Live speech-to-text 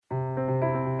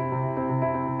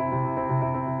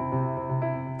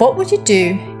What would you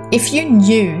do if you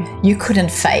knew you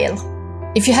couldn't fail?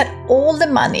 If you had all the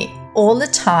money, all the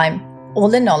time, all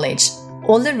the knowledge,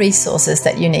 all the resources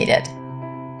that you needed?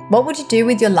 What would you do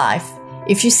with your life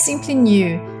if you simply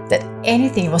knew that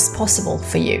anything was possible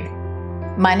for you?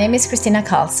 My name is Kristina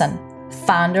Karlsson,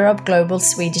 founder of global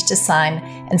Swedish design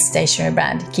and stationery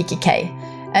brand kikki.K,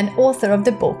 and author of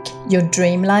the book Your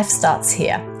Dream Life Starts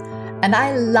Here. And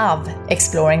I love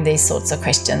exploring these sorts of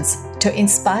questions to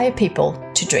inspire people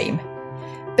to dream.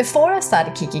 Before I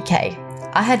started kikki.K,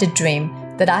 I had a dream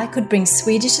that I could bring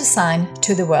Swedish design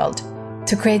to the world,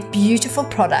 to create beautiful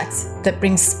products that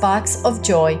bring sparks of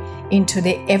joy into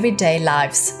the everyday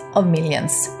lives of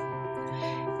millions.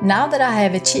 Now that I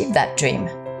have achieved that dream,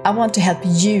 I want to help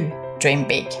you dream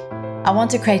big. I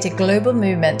want to create a global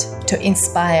movement to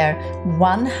inspire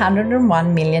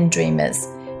 101 million dreamers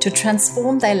to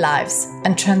transform their lives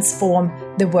and transform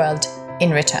the world in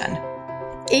return.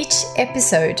 Each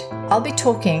episode, I'll be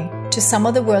talking to some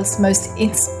of the world's most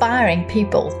inspiring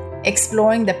people,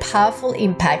 exploring the powerful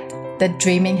impact that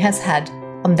dreaming has had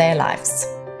on their lives.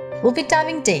 We'll be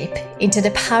diving deep into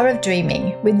the power of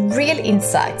dreaming with real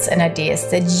insights and ideas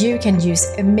that you can use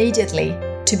immediately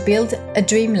to build a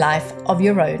dream life of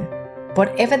your own,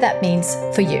 whatever that means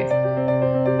for you.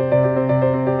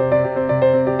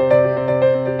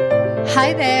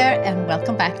 Hi there, and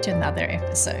welcome back to another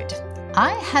episode.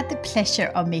 I had the pleasure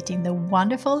of meeting the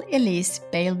wonderful Elise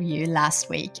Bellevue last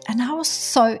week, and I was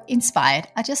so inspired.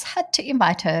 I just had to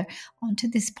invite her onto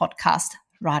this podcast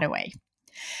right away.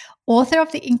 Author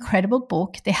of the incredible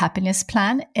book, The Happiness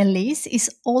Plan, Elise is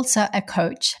also a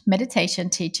coach, meditation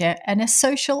teacher, and a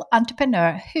social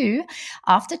entrepreneur who,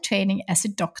 after training as a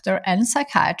doctor and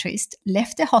psychiatrist,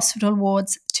 left the hospital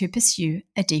wards to pursue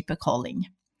a deeper calling.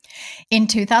 In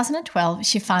 2012,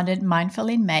 she founded Mindful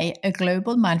in May, a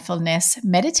global mindfulness,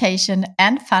 meditation,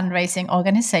 and fundraising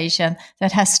organization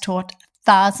that has taught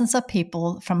thousands of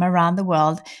people from around the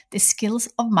world the skills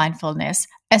of mindfulness,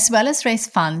 as well as raise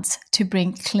funds to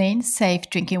bring clean, safe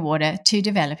drinking water to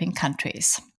developing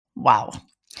countries. Wow.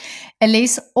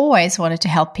 Elise always wanted to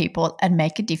help people and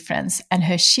make a difference, and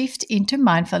her shift into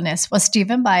mindfulness was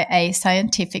driven by a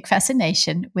scientific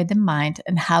fascination with the mind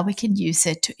and how we can use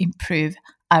it to improve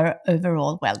our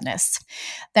overall wellness.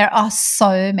 There are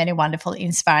so many wonderful,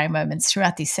 inspiring moments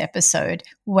throughout this episode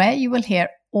where you will hear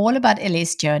all about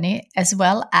Elise's journey, as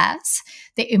well as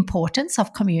the importance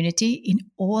of community in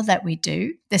all that we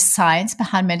do, the science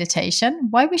behind meditation,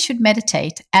 why we should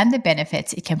meditate, and the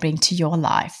benefits it can bring to your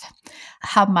life,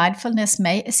 how mindfulness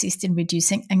may assist in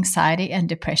reducing anxiety and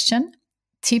depression,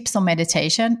 tips on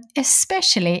meditation,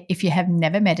 especially if you have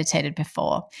never meditated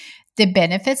before, the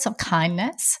benefits of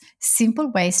kindness,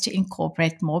 simple ways to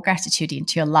incorporate more gratitude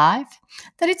into your life,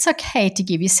 that it's okay to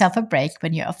give yourself a break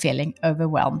when you are feeling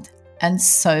overwhelmed, and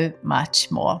so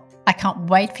much more. I can't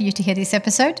wait for you to hear this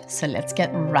episode, so let's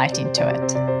get right into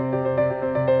it.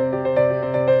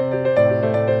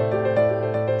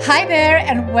 Hi there,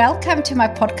 and welcome to my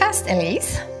podcast,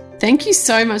 Elise. Thank you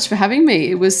so much for having me.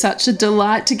 It was such a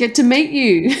delight to get to meet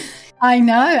you. I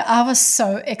know. I was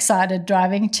so excited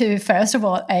driving to, first of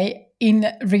all, a in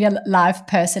real life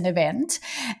person event,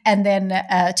 and then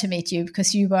to meet you,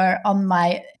 because you were on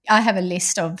I have a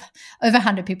list of over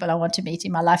 100 people I want to meet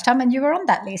in my lifetime, and you were on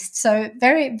that list. So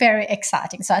very, very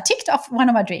exciting. So I ticked off one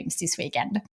of my dreams this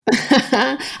weekend.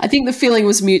 I think the feeling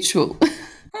was mutual.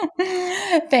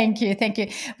 Thank you. Thank you.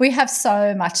 We have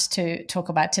so much to talk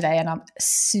about today, and I'm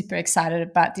super excited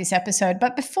about this episode.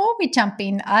 But before we jump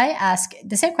in, I ask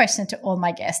the same question to all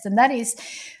my guests, and that is,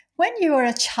 when you were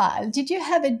a child, did you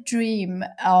have a dream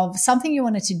of something you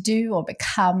wanted to do or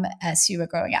become as you were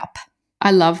growing up?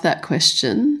 I love that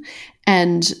question.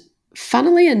 And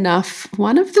funnily enough,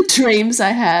 one of the dreams I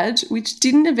had, which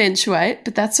didn't eventuate,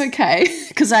 but that's okay,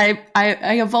 because I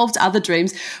evolved other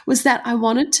dreams, was that I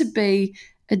wanted to be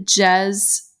a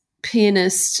jazz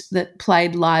pianist that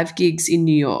played live gigs in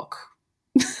New York.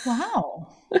 Wow.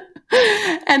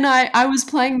 And I was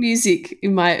playing music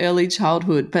in my early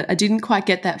childhood, but I didn't quite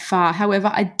get that far. However,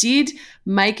 I did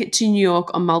make it to New York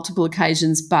on multiple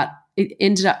occasions, but it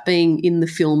ended up being in the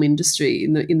film industry,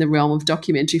 in the realm of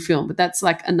documentary film. But that's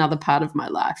like another part of my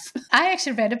life. I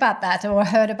actually read about that or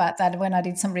heard about that when I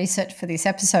did some research for this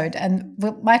episode, and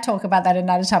we might talk about that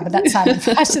another time, but that sounded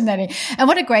fascinating. And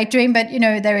what a great dream. But,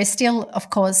 there is still, of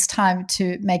course, time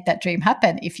to make that dream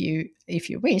happen if you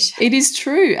wish. It is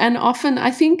true. And often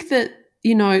I think that,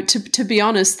 to be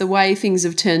honest, the way things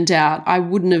have turned out, I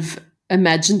wouldn't have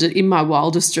imagined it in my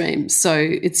wildest dreams. So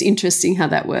it's interesting how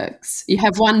that works. You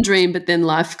have one dream, but then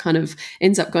life kind of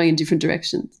ends up going in different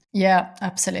directions. Yeah,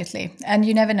 absolutely. And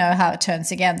you never know how it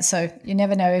turns again. So you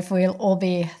never know if we'll all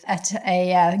be at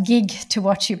a gig to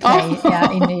watch you play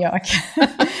in New York.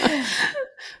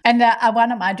 And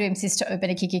one of my dreams is to open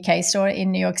a KKK store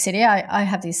in New York City. I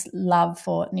have this love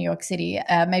for New York City.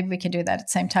 Maybe we can do that at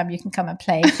the same time. You can come and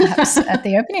play perhaps at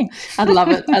the opening. I'd love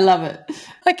it. I love it.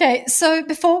 Okay, so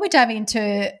before we dive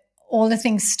into all the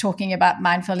things talking about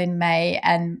Mindful in May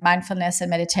and mindfulness and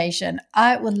meditation,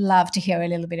 I would love to hear a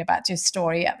little bit about your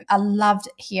story. I loved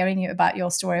hearing about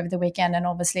your story over the weekend, and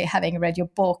obviously having read your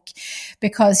book,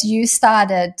 because you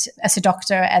started as a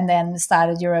doctor and then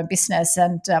started your own business.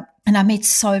 And I meet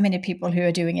so many people who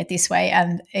are doing it this way,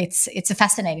 and it's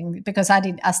fascinating because I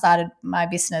started my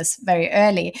business very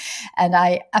early, and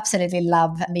I absolutely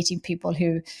love meeting people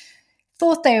who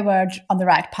thought they were on the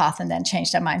right path and then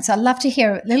changed their mind. So I'd love to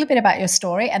hear a little bit about your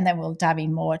story, and then we'll dive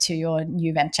in more to your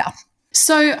new venture.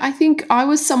 So I think I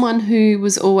was someone who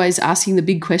was always asking the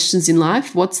big questions in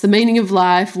life. What's the meaning of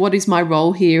life? What is my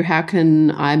role here? How can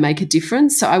I make a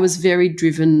difference? So I was very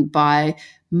driven by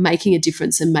making a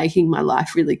difference and making my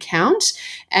life really count.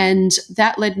 And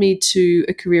that led me to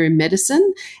a career in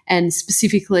medicine, and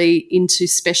specifically into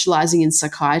specializing in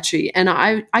psychiatry. And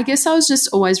I guess I was just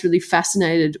always really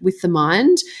fascinated with the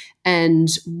mind and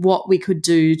what we could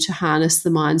do to harness the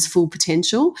mind's full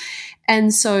potential.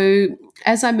 And so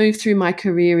as I moved through my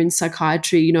career in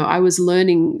psychiatry, I was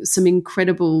learning some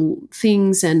incredible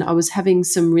things, and I was having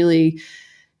some really,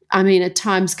 at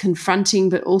times confronting,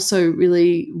 but also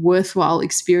really worthwhile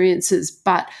experiences.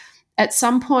 But at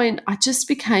some point, I just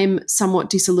became somewhat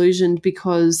disillusioned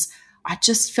because I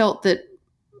just felt that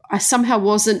I somehow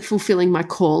wasn't fulfilling my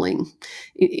calling,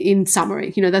 in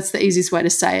summary. That's the easiest way to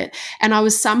say it. And I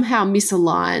was somehow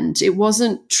misaligned. It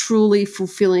wasn't truly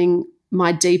fulfilling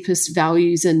my deepest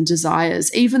values and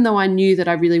desires, even though I knew that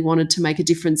I really wanted to make a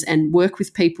difference and work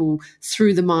with people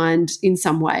through the mind in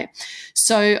some way.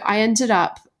 So I ended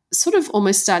up sort of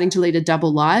almost starting to lead a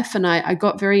double life. And I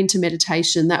got very into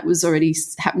meditation. That was already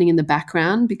happening in the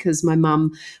background because my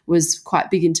mum was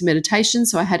quite big into meditation.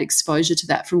 So I had exposure to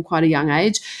that from quite a young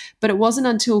age. But it wasn't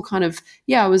until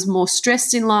I was more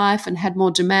stressed in life and had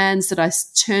more demands that I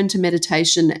turned to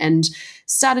meditation and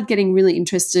started getting really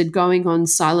interested, going on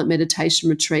silent meditation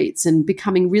retreats and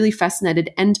becoming really fascinated.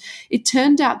 And it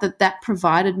turned out that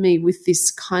provided me with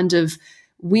this kind of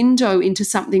window into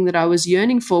something that I was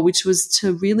yearning for, which was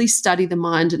to really study the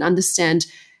mind and understand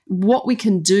what we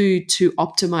can do to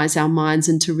optimize our minds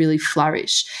and to really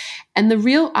flourish. And the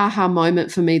real aha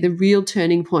moment for me, the real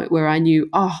turning point where I knew,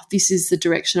 this is the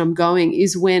direction I'm going,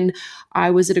 is when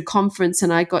I was at a conference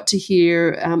and I got to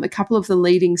hear a couple of the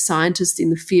leading scientists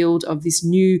in the field of this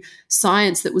new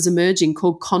science that was emerging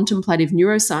called contemplative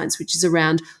neuroscience, which is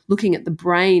around looking at the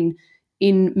brain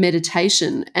in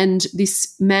meditation. And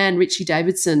this man, Richie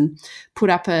Davidson, put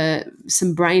up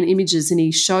some brain images, and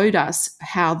he showed us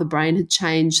how the brain had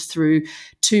changed through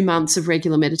 2 months of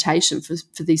regular meditation for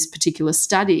this particular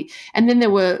study. And then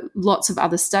there were lots of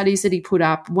other studies that he put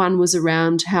up. One was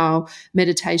around how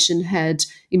meditation had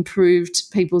improved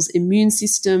people's immune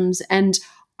systems. And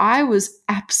I was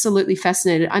absolutely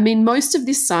fascinated. Most of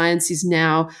this science is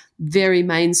now very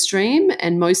mainstream,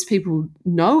 and most people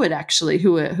know it actually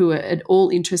who are at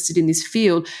all interested in this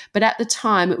field. But at the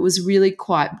time, it was really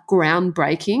quite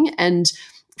groundbreaking. And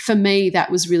for me,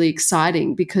 that was really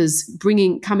exciting because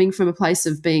coming from a place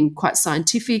of being quite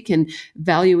scientific and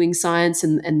valuing science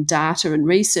and data and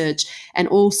research, and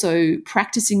also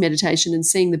practicing meditation and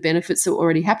seeing the benefits that were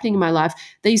already happening in my life,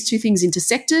 these two things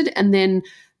intersected. And then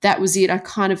that was it.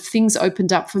 Things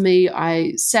opened up for me.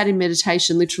 I sat in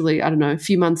meditation literally, a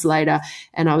few months later,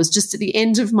 and I was just at the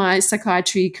end of my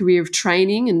psychiatry career of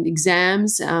training and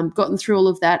exams, gotten through all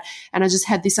of that. And I just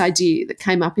had this idea that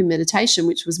came up in meditation,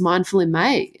 which was Mindful in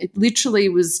May. It literally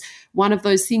was one of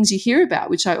those things you hear about,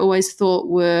 which I always thought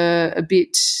were a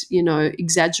bit,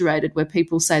 exaggerated, where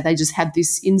people say they just had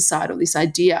this insight or this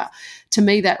idea. To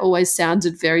me, that always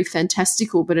sounded very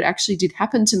fantastical, but it actually did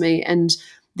happen to me. And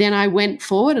then I went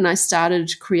forward and I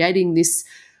started creating this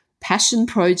passion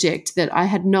project that I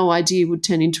had no idea would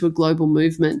turn into a global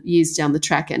movement years down the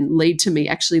track and lead to me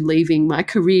actually leaving my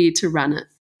career to run it.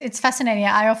 It's fascinating.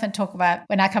 I often talk about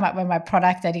when I come up with my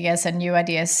product ideas and new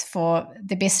ideas for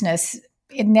the business,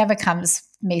 it never comes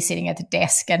me sitting at the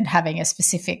desk and having a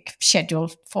specific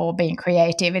schedule for being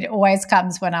creative. It always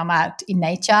comes when I'm out in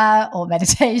nature or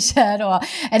meditation,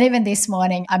 and even this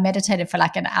morning I meditated for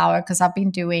like an hour because I've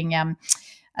been doing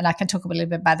and I can talk a little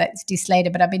bit about this later,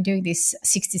 but I've been doing this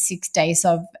 66 days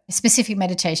of specific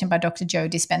meditation by Dr. Joe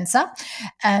Dispenza.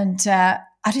 And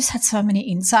I just had so many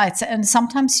insights. And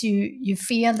sometimes you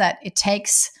feel that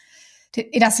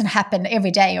it doesn't happen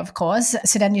every day, of course.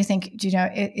 So then you think,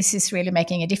 is this really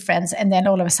making a difference? And then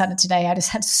all of a sudden today, I just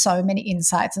had so many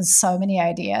insights and so many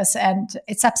ideas. And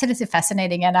it's absolutely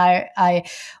fascinating. And I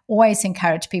always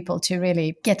encourage people to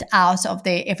really get out of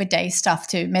the everyday stuff,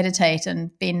 to meditate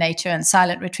and be in nature and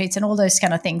silent retreats and all those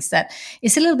kind of things that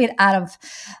is a little bit out of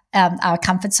our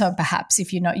comfort zone, perhaps,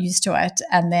 if you're not used to it.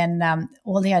 And then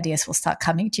all the ideas will start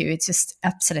coming to you. It's just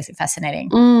absolutely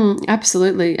fascinating.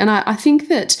 Absolutely. And I think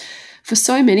that for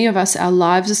so many of us, our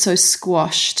lives are so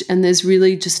squashed and there's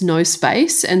really just no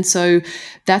space. And so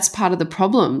that's part of the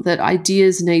problem, that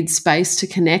ideas need space to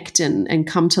connect and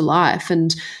come to life.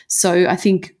 And so I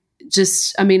think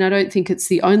I don't think it's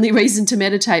the only reason to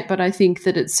meditate, but I think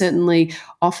that it certainly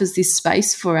offers this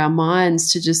space for our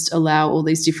minds to just allow all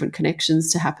these different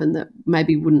connections to happen that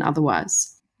maybe wouldn't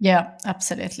otherwise. Yeah,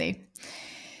 absolutely.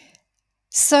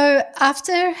 So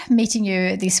after meeting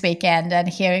you this weekend and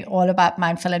hearing all about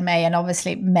Mindful in May, and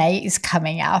obviously May is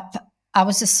coming up, I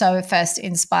was just so first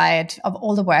inspired of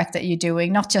all the work that you're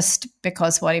doing, not just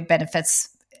because what it benefits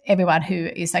everyone who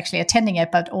is actually attending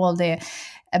it, but all the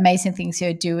amazing things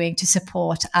you're doing to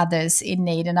support others in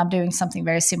need. And I'm doing something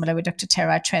very similar with Dr.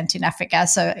 Tara Trent in Africa.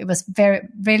 So it was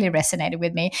really resonated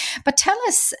with me. But tell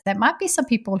us, there might be some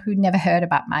people who never heard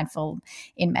about Mindful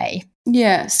in May.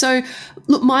 Yeah. So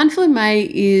look, Mindful in May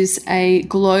is a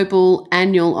global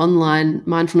annual online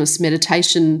mindfulness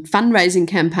meditation fundraising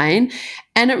campaign.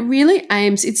 And it really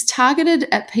it's targeted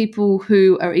at people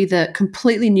who are either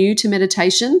completely new to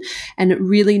meditation and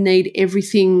really need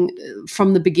everything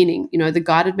from the beginning, the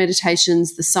guided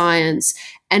meditations, the science,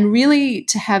 and really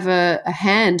to have a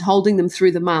hand holding them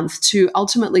through the month to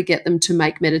ultimately get them to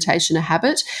make meditation a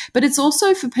habit. But it's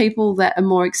also for people that are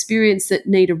more experienced that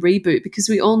need a reboot, because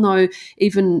we all know,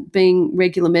 even being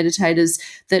regular meditators,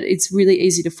 that it's really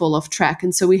easy to fall off track.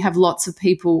 And so we have lots of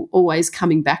people always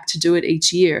coming back to do it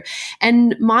each year. And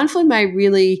Mindful in May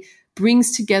really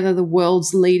brings together the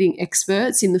world's leading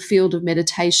experts in the field of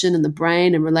meditation and the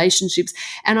brain and relationships.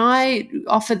 And I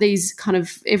offer these kind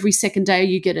of every second day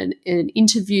you get an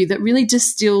interview that really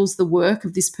distills the work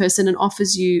of this person and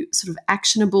offers you sort of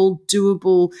actionable,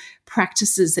 doable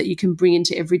practices that you can bring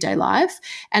into everyday life.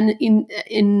 And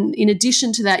in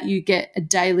addition to that, you get a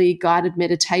daily guided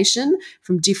meditation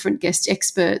from different guest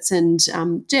experts and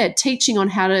teaching on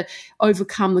how to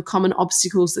overcome the common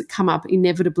obstacles that come up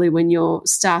inevitably when you're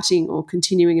starting or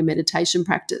continuing a meditation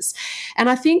practice. And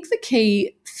I think the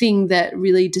key thing that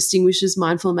really distinguishes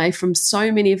Mindful May from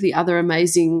so many of the other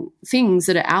amazing things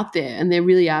that are out there, and there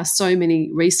really are so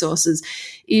many resources,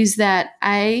 is that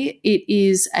it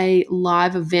is a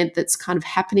live event that's kind of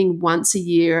happening once a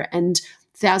year, and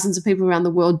thousands of people around the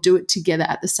world do it together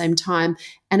at the same time.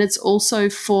 And it's also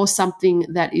for something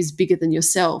that is bigger than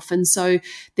yourself. And so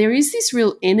there is this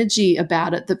real energy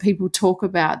about it that people talk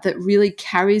about that really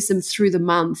carries them through the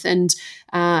month. And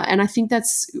I think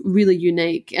that's really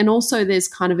unique. And also there's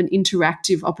kind of an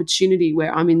interactive opportunity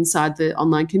where I'm inside the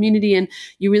online community and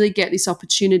you really get this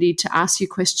opportunity to ask your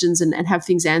questions and have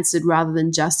things answered rather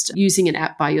than just using an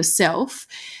app by yourself.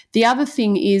 The other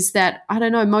thing is that, I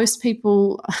don't know,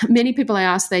 many people I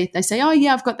ask, they say, oh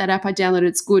yeah, I've got that app, I downloaded it,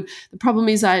 it's good. The problem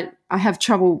is I have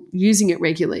trouble using it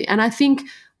regularly. And I think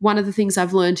one of the things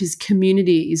I've learned is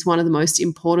community is one of the most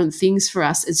important things for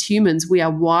us as humans. We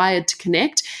are wired to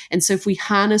connect. And so if we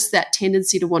harness that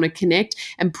tendency to want to connect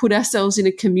and put ourselves in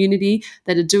a community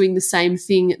that are doing the same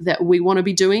thing that we want to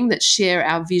be doing, that share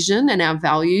our vision and our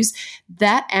values,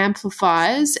 that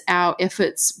amplifies our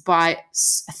efforts by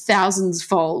thousands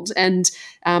fold. And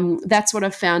that's what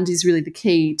I've found is really the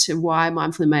key to why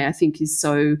Mindful in May, I think, is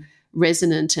so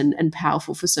resonant and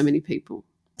powerful for so many people.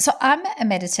 So I'm a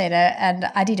meditator and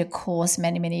I did a course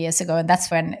many, many years ago, and that's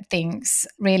when things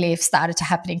really started to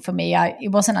happening for me.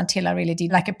 It wasn't until I really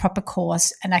did like a proper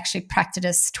course and actually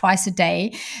practiced twice a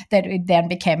day that it then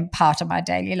became part of my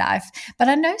daily life. But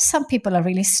I know some people are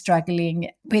really struggling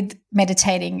with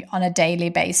meditating on a daily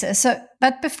basis.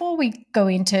 But before we go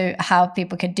into how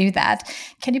people can do that,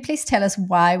 can you please tell us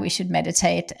why we should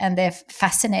meditate and the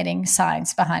fascinating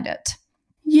science behind it?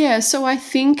 Yeah, so I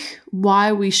think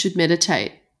why we should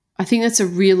meditate. I think that's a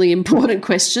really important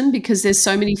question because there's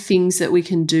so many things that we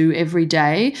can do every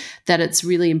day that it's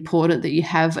really important that you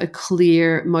have a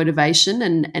clear motivation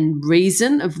and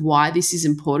reason of why this is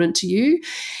important to you.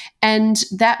 And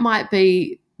that might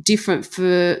be different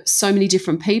for so many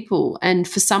different people. And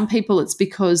for some people, it's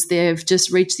because they've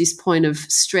just reached this point of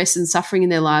stress and suffering in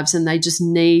their lives and they just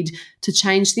need to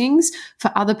change things.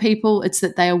 For other people, it's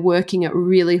that they are working at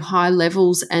really high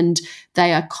levels and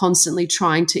they are constantly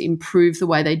trying to improve the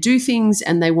way they do things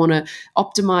and they want to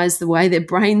optimize the way their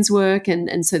brains work.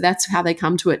 And so that's how they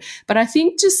come to it. But I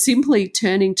think just simply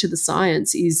turning to the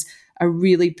science is a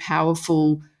really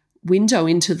powerful window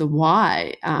into the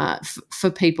why for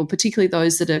people, particularly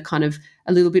those that are kind of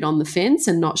a little bit on the fence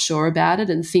and not sure about it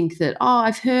and think that,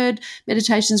 I've heard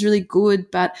meditation's really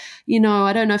good, but,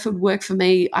 I don't know if it would work for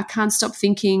me. I can't stop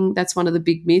thinking. That's one of the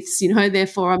big myths,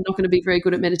 therefore I'm not going to be very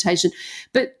good at meditation.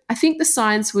 But I think the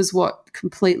science was what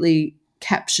completely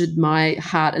captured my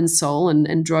heart and soul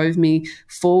and drove me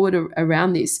forward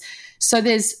around this. So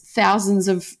there's thousands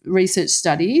of research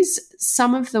studies.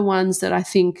 Some of the ones that I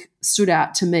think stood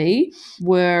out to me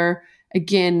were,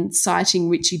 again, citing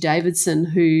Richie Davidson,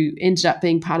 who ended up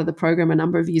being part of the program a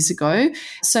number of years ago.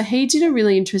 So he did a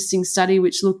really interesting study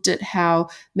which looked at how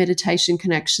meditation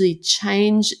can actually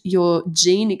change your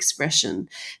gene expression.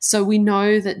 So we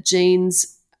know that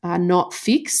genes are not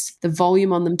fixed. The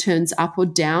volume on them turns up or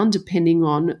down depending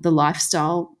on the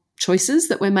lifestyle choices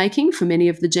that we're making for many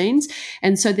of the genes.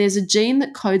 And so there's a gene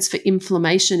that codes for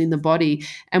inflammation in the body.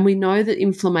 And we know that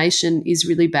inflammation is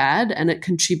really bad and it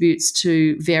contributes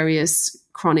to various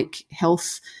chronic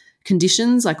health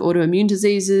conditions like autoimmune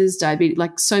diseases, diabetes,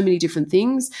 like so many different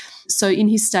things. So in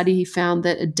his study, he found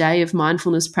that a day of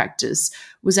mindfulness practice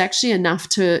was actually enough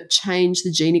to change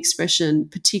the gene expression,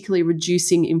 particularly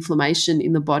reducing inflammation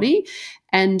in the body.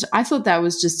 And I thought that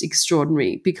was just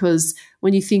extraordinary because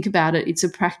when you think about it, it's a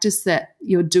practice that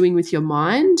you're doing with your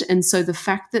mind. And so the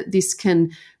fact that this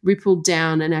can ripple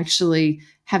down and actually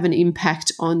have an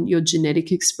impact on your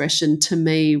genetic expression, to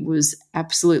me, was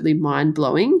absolutely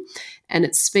mind-blowing. And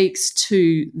it speaks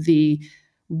to the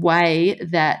way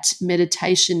that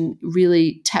meditation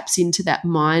really taps into that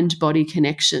mind-body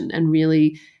connection and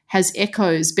really has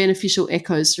beneficial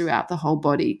echoes throughout the whole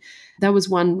body. That was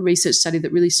one research study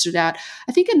that really stood out.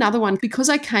 I think another one, because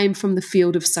I came from the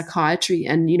field of psychiatry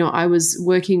and, I was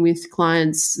working with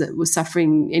clients that were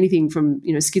suffering anything from,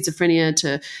 schizophrenia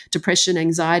to depression,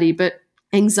 anxiety, but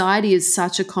anxiety is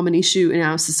such a common issue in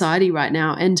our society right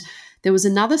now. And there was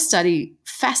another study,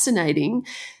 fascinating,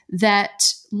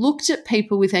 that looked at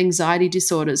people with anxiety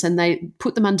disorders and they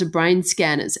put them under brain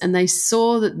scanners and they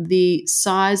saw that the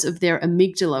size of their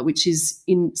amygdala, which is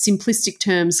in simplistic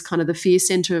terms kind of the fear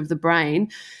center of the brain,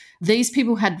 these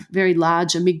people had very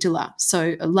large amygdala,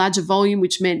 so a larger volume,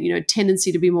 which meant,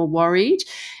 tendency to be more worried.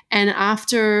 And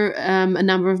after a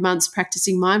number of months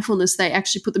practicing mindfulness, they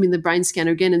actually put them in the brain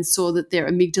scanner again and saw that their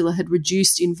amygdala had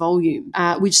reduced in volume,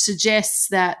 which suggests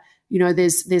that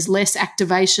there's less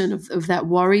activation of that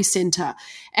worry center.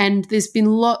 And there's been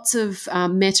lots of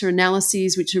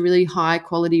meta-analyses, which are really high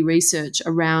quality research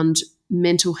around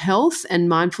mental health and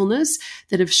mindfulness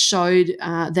that have showed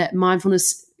that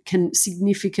mindfulness can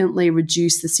significantly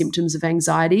reduce the symptoms of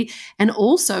anxiety. And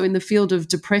also in the field of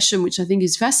depression, which I think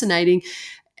is fascinating,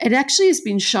 it actually has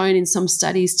been shown in some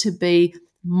studies to be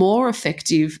more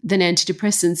effective than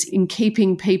antidepressants in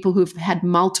keeping people who've had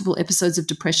multiple episodes of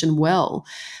depression well.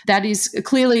 That is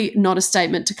clearly not a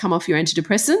statement to come off your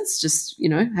antidepressants, just,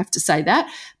 have to say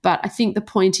that. But I think the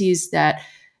point is that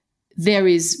there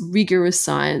is rigorous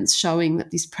science showing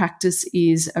that this practice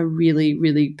is a really,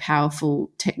 really powerful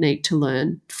technique to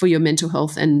learn for your mental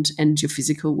health and your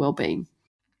physical well-being.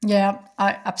 Yeah,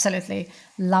 I absolutely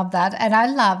love that. And I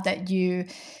love that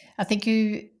I think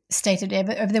you stated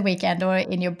over the weekend or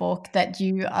in your book that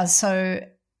you are so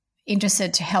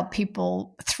interested to help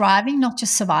people thriving, not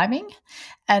just surviving.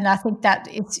 And I think that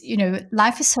it's,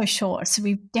 life is so short. So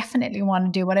we definitely want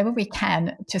to do whatever we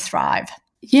can to thrive.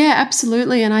 Yeah,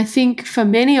 absolutely. And I think for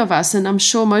many of us, and I'm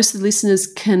sure most of the listeners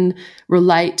can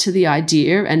relate to the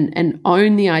idea and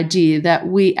own the idea that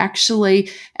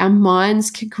our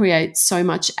minds can create so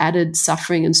much added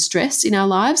suffering and stress in our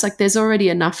lives. Like there's already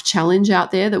enough challenge out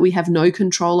there that we have no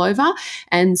control over.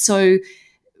 And so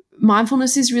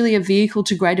mindfulness is really a vehicle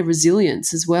to greater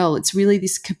resilience as well. It's really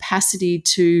this capacity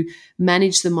to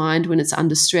manage the mind when it's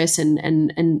under stress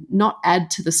and not add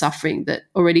to the suffering that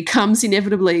already comes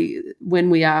inevitably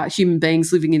when we are human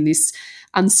beings living in this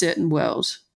uncertain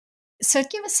world. So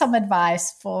give us some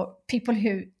advice for people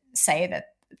who say that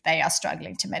they are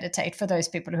struggling to meditate, for those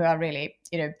people who are really,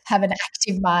 have an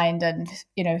active mind and,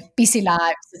 busy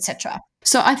lives, etc.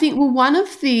 So I think, one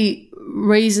of the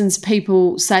reasons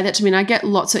people say that to me, and I get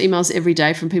lots of emails every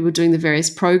day from people doing the various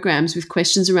programs with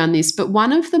questions around this, but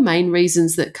one of the main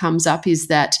reasons that comes up is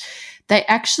that they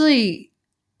actually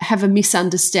have a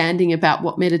misunderstanding about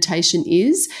what meditation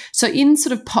is. So in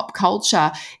sort of pop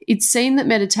culture, it's seen that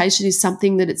meditation is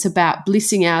something that it's about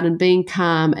blissing out and being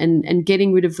calm and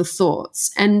getting rid of the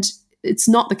thoughts. And it's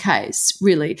not the case,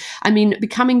 really. I mean,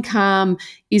 becoming calm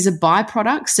is a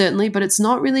byproduct, certainly, but it's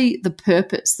not really the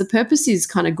purpose. The purpose is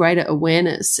kind of greater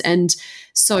awareness. And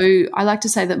so I like to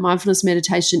say that mindfulness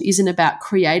meditation isn't about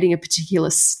creating a particular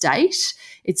state.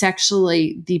 It's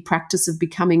actually the practice of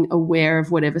becoming aware of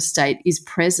whatever state is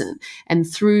present.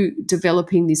 And through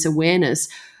developing this awareness,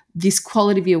 this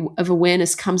quality of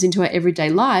awareness comes into our everyday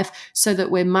life so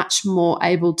that we're much more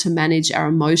able to manage our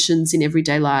emotions in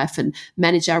everyday life and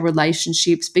manage our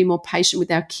relationships, be more patient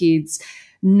with our kids,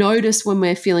 notice when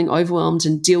we're feeling overwhelmed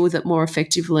and deal with it more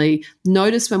effectively,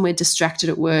 notice when we're distracted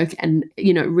at work and,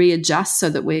 readjust so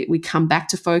that we come back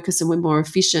to focus and we're more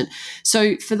efficient.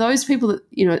 So for those people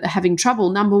that, are having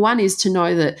trouble, number one is to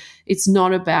know that it's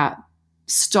not about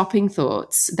stopping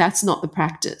thoughts. That's not the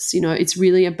practice. It's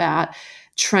really about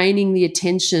training the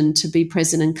attention to be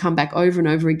present and come back over and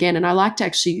over again. And I like to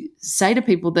actually say to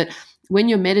people that when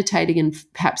you're meditating and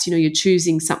perhaps, you're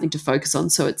choosing something to focus on,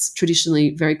 so it's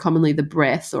traditionally very commonly the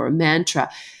breath or a mantra,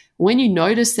 when you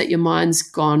notice that your mind's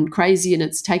gone crazy and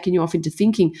it's taken you off into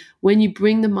thinking, when you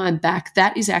bring the mind back,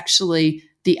 that is actually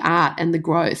the art and the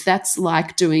growth. That's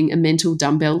like doing a mental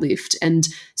dumbbell lift. And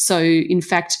so, in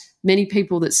fact, many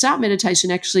people that start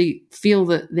meditation actually feel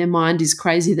that their mind is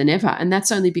crazier than ever. And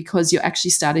that's only because you're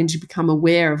actually starting to become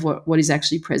aware of what is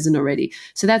actually present already.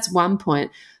 So that's one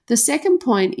point. The second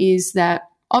point is that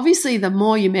obviously the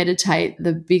more you meditate,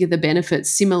 the bigger the benefits,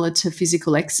 similar to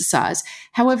physical exercise.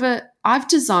 However, I've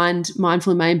designed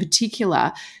Mindful in May in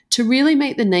particular to really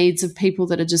meet the needs of people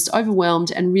that are just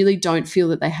overwhelmed and really don't feel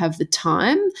that they have the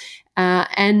time,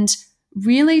 and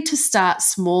really to start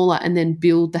smaller and then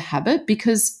build the habit.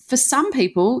 Because for some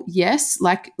people, yes,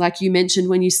 like you mentioned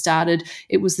when you started,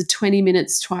 it was the 20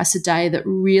 minutes twice a day that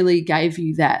really gave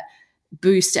you that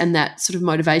boost and that sort of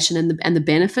motivation and the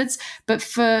benefits. But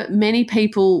for many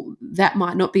people, that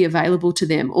might not be available to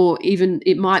them, or even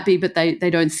it might be, but they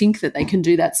don't think that they can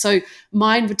do that. So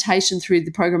my invitation through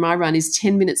the program I run is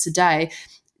 10 minutes a day,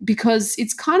 because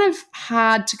it's kind of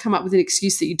hard to come up with an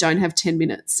excuse that you don't have 10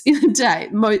 minutes in a day.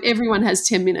 Everyone has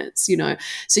 10 minutes,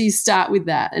 So you start with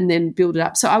that and then build it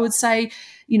up. So I would say,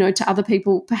 to other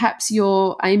people, perhaps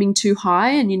you're aiming too high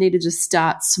and you need to just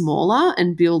start smaller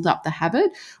and build up the habit.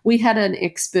 We had an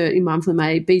expert in Mindful in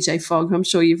May, BJ Fogg, who I'm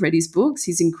sure you've read his books.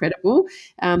 He's incredible,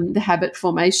 the habit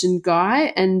formation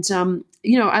guy. And,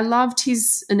 I loved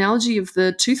his analogy of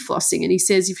the tooth flossing. And he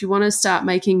says, if you want to start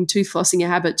making tooth flossing a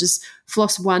habit, just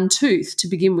floss one tooth to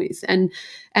begin with. And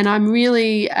I'm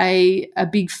really a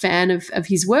big fan of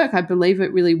his work. I believe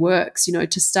it really works,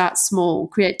 to start small,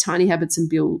 create tiny habits and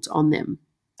build on them.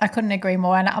 I couldn't agree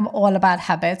more. And I'm all about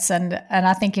habits. And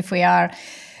I think if we are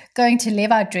going to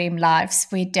live our dream lives,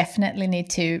 we definitely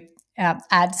need to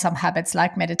add some habits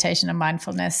like meditation and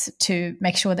mindfulness to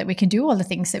make sure that we can do all the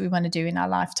things that we want to do in our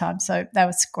lifetime. So that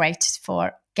was great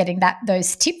for getting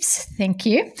those tips. Thank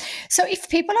you. So if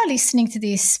people are listening to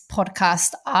this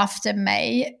podcast after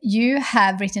May, you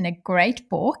have written a great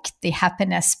book, The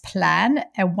Happiness Plan,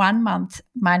 a 1-month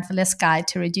mindfulness guide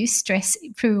to reduce stress,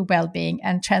 improve well-being,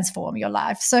 and transform your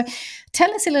life. So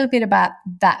tell us a little bit about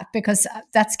that, because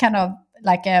that's kind of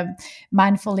like a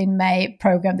Mindful in May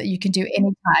program that you can do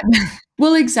anytime.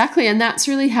 Well, exactly. And that's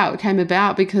really how it came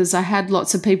about, because I had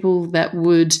lots of people that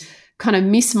would kind of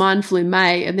miss Mindful in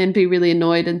May and then be really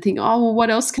annoyed and think, oh, well, what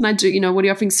else can I do? What are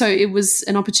you offering? So it was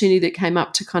an opportunity that came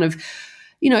up to kind of,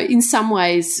 in some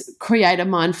ways create a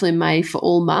Mindful in May for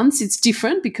all months. It's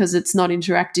different because it's not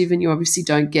interactive and you obviously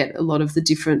don't get a lot of the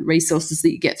different resources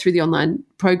that you get through the online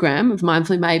program of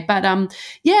Mindful in May. But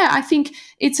I think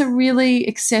it's a really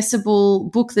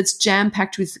accessible book that's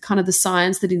jam-packed with kind of the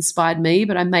science that inspired me,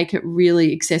 but I make it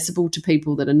really accessible to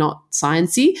people that are not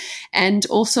sciencey, and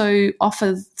also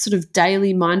offer sort of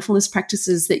daily mindfulness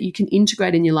practices that you can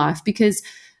integrate in your life. Because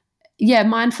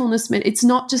mindfulness, it's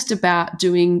not just about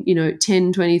doing,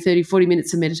 10, 20, 30, 40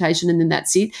 minutes of meditation and then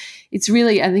that's it. It's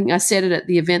really, I think I said it at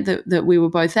the event that we were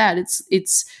both at,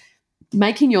 it's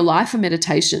making your life a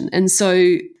meditation. And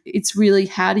so it's really,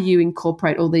 how do you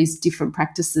incorporate all these different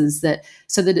practices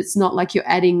so that it's not like you're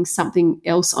adding something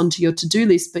else onto your to-do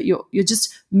list, but you're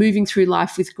just moving through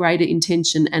life with greater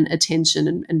intention and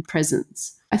attention and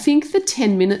presence. I think the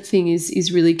 10-minute thing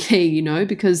is really key,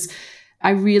 because I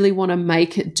really want to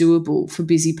make it doable for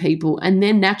busy people. And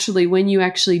then naturally, when you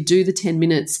actually do the 10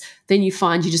 minutes, then you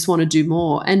find you just want to do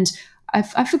more. And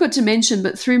I forgot to mention,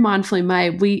 but through Mindful in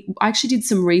May, I actually did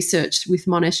some research with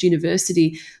Monash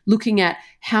University looking at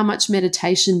how much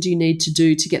meditation do you need to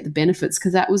do to get the benefits,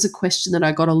 because that was a question that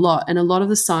I got a lot. And a lot of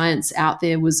the science out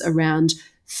there was around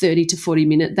 30 to 40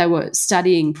 minutes. They were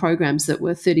studying programs that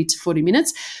were 30 to 40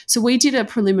 minutes. So we did a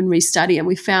preliminary study, and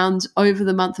we found over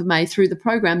the month of May through the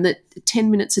program that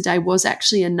 10 minutes a day was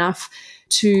actually enough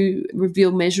to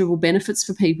reveal measurable benefits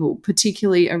for people,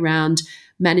 particularly around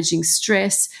managing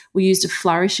stress. We used a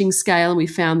flourishing scale, and we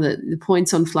found that the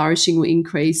points on flourishing were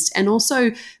increased, and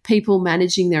also people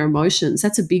managing their emotions.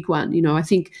 That's a big one. I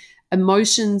think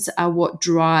emotions are what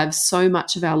drives so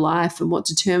much of our life and what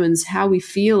determines how we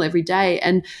feel every day.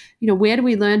 And, where do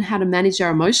we learn how to manage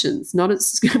our emotions? Not at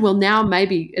well, now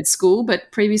maybe at school,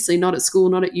 but previously not at school,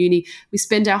 not at uni. We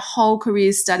spend our whole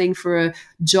careers studying for a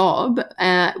job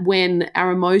when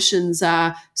our emotions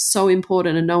are so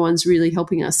important and no one's really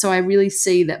helping us. So I really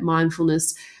see that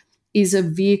mindfulness is a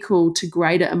vehicle to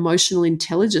greater emotional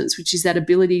intelligence, which is that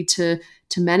ability to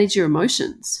manage your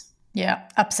emotions. Yeah,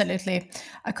 absolutely.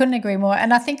 I couldn't agree more.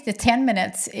 And I think the 10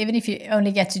 minutes, even if you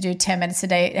only get to do 10 minutes a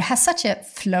day, it has such a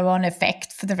flow-on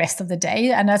effect for the rest of the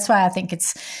day. And that's why I think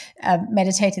it's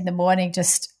meditate in the morning,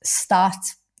 just start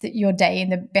your day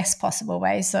in the best possible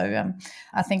way. So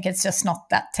I think it's just not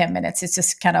that 10 minutes. It's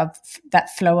just kind of that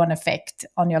flow-on effect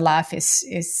on your life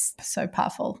is so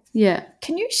powerful. Yeah.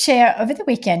 Can you share, over the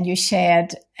weekend, you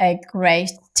shared a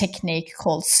great technique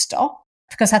called STOP.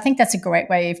 Because I think that's a great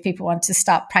way if people want to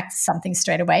start practice something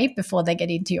straight away before they get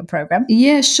into your program.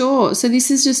 Yeah, sure. So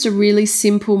this is just a really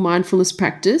simple mindfulness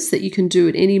practice that you can do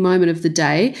at any moment of the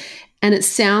day. And it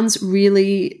sounds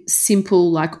really simple,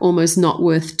 like almost not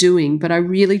worth doing, but I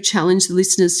really challenge the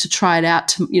listeners to try it out,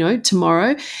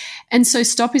 tomorrow. And so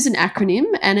STOP is an acronym,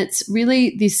 and it's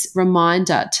really this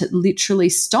reminder to literally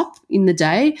stop in the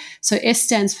day. So S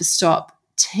stands for stop.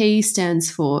 T stands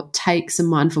for take some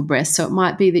mindful breaths. So it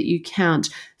might be that you count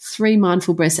 3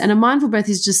 mindful breaths. And a mindful breath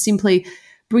is just simply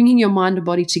bringing your mind and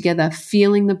body together,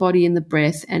 feeling the body in the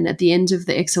breath. And at the end of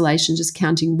the exhalation, just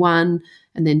counting 1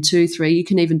 and then 2, 3. You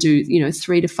can even do,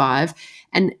 3 to 5.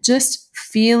 And just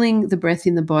feeling the breath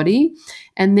in the body.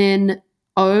 And then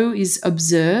O is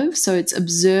observe. So it's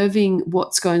observing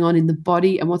what's going on in the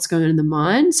body and what's going on in the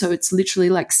mind. So it's literally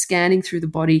like scanning through the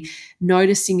body,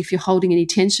 noticing if you're holding any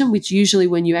tension, which usually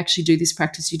when you actually do this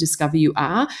practice, you discover you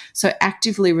are. So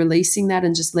actively releasing that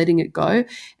and just letting it go,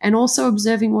 and also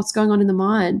observing what's going on in the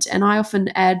mind. And I often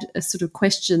add a sort of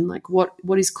question like, what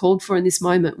is called for in this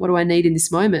moment? What do I need in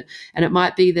this moment? And it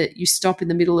might be that you stop in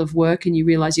the middle of work and you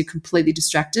realize you're completely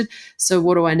distracted. So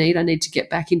what do I need? I need to get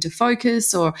back into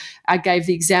focus. Or I gave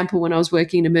the example when I was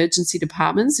working in emergency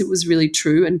departments. It was really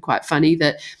true and quite funny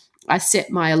that I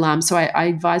set my alarm. So I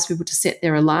advise people to set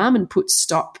their alarm and put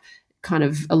stop kind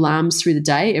of alarms through the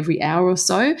day every hour or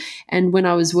so. And when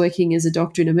I was working as a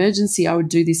doctor in emergency, I would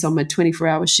do this on my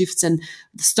 24-hour shifts, and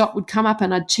the stop would come up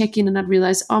and I'd check in and I'd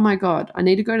realize, oh my God, I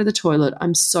need to go to the toilet.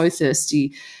 I'm so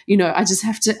thirsty. I just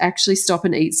have to actually stop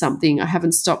and eat something. I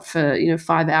haven't stopped for,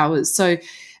 5 hours. So,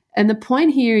 and the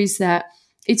point here is that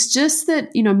it's just that,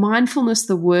 mindfulness,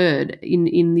 the word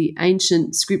in the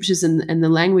ancient scriptures and the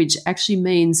language actually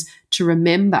means to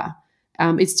remember.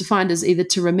 It's defined as either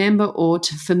to remember or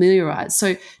to familiarize.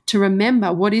 So to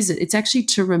remember, what is it? It's actually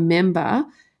to remember,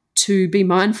 to be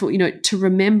mindful, to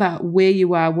remember where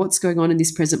you are, what's going on in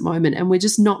this present moment. And we're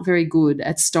just not very good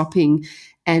at stopping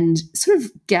and sort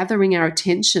of gathering our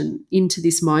attention into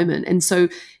this moment. And so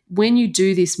when you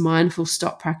do this mindful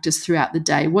stop practice throughout the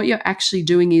day, what you're actually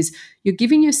doing is you're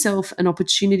giving yourself an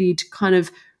opportunity to kind of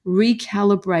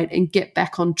recalibrate and get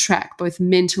back on track, both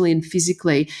mentally and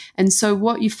physically. And so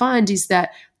what you find is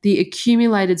that the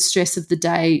accumulated stress of the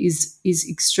day is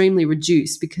extremely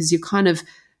reduced, because you're kind of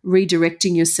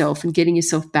redirecting yourself and getting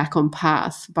yourself back on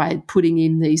path by putting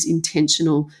in these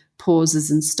intentional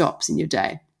pauses and stops in your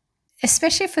day.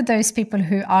 Especially for those people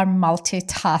who are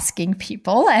multitasking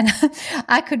people, and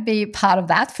I could be part of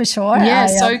that for sure. Yeah,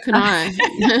 so can I.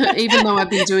 Even though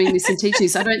I've been doing this and teaching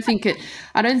this, I don't think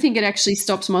it actually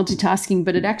stops multitasking,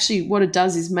 but it actually, what it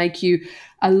does is make you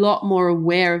a lot more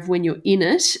aware of when you're in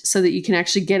it, so that you can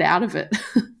actually get out of it.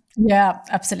 Yeah,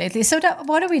 absolutely. So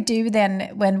what do we do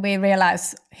then when we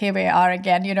realize here we are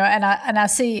again, and I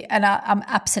see, and I'm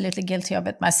absolutely guilty of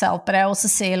it myself, but I also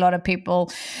see a lot of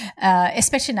people,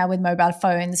 especially now with mobile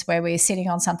phones, where we're sitting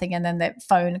on something and then the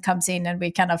phone comes in and we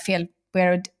kind of feel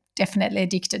we're definitely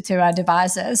addicted to our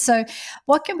devices. So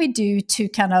what can we do to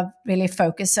kind of really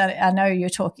focus? I know you're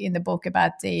talking in the book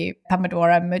about the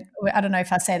Pomodoro. I don't know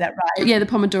if I say that right. Yeah, the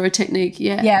Pomodoro technique.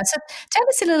 Yeah. Yeah. So tell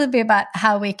us a little bit about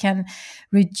how we can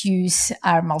reduce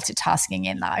our multitasking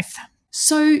in life.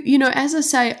 So, as I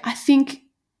say, I think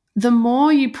the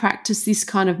more you practice this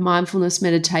kind of mindfulness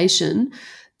meditation,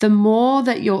 the more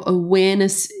that your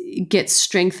awareness gets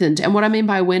strengthened. And what I mean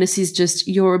by awareness is just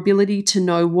your ability to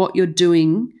know what you're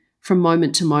doing from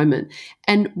moment to moment.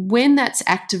 And when that's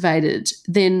activated,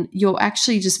 then you're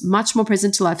actually just much more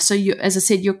present to life. So as I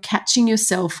said, you're catching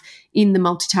yourself in the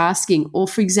multitasking. Or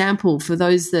for example, for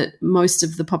those that most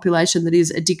of the population that is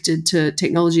addicted to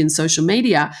technology and social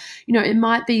media, it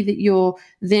might be that you're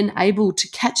then able to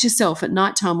catch yourself at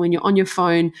nighttime when you're on your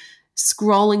phone,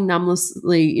 scrolling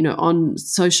numblessly, on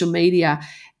social media.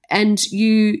 And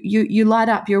you light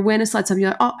up, your awareness lights up.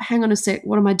 You're like, oh, hang on a sec.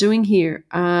 What am I doing here?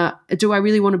 Do I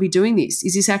really want to be doing this?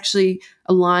 Is this actually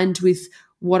aligned with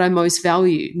what I most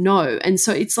value? No. And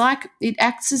so it's like it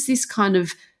acts as this kind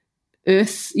of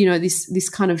earth, this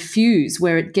kind of fuse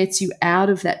where it gets you out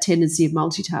of that tendency of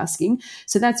multitasking.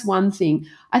 So that's one thing.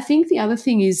 I think the other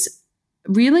thing is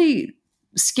really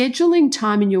scheduling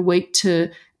time in your week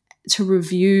to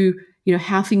review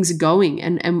how things are going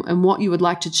and what you would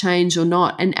like to change or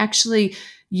not, and actually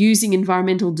using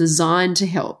environmental design to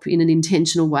help in an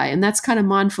intentional way. And that's kind of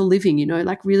mindful living,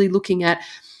 like really looking at,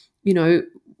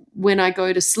 when I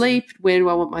go to sleep, where do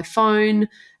I want my phone?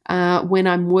 When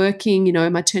I'm working,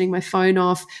 am I turning my phone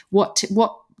off? What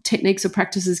techniques or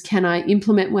practices can I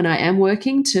implement when I am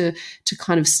working to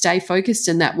kind of stay focused?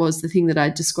 And that was the thing that I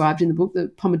described in the book,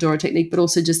 the Pomodoro technique, but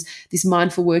also just this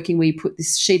mindful working where you put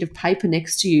this sheet of paper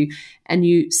next to you and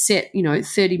you set,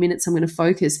 30 minutes I'm going to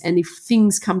focus. And if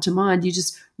things come to mind, you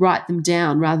just write them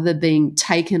down rather than being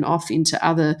taken off into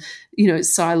other,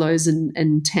 silos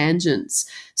and tangents.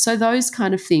 So those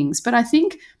kind of things. But I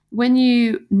think when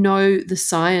you know the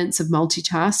science of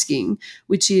multitasking,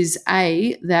 which is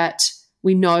that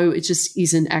we know it just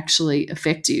isn't actually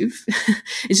effective.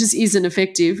 It just isn't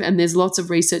effective, and there's lots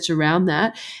of research around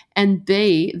that. And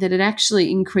B, that it actually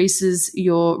increases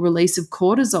your release of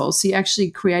cortisol, so you're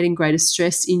actually creating greater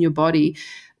stress in your body.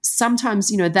 Sometimes,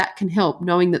 that can help,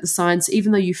 knowing that the science,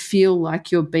 even though you feel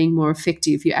like you're being more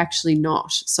effective, you're actually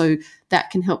not. So that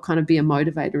can help kind of be a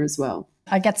motivator as well.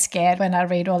 I get scared when I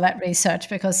read all that research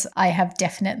because I have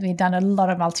definitely done a lot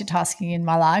of multitasking in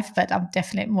my life, but I'm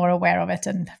definitely more aware of it,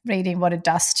 and reading what it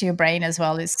does to your brain as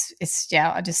well is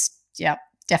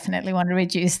definitely want to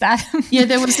reduce that. Yeah,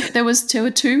 there was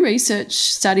two research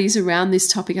studies around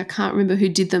this topic. I can't remember who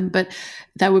did them, but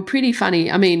they were pretty funny.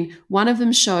 I mean, one of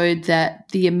them showed that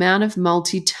the amount of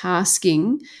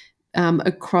multitasking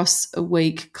across a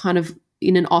week kind of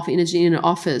in an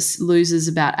office loses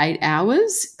about 8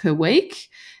 hours per week.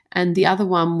 And the other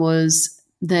one was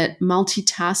that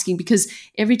multitasking, because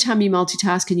every time you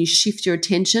multitask and you shift your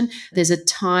attention, there's a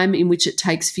time in which it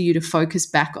takes for you to focus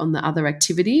back on the other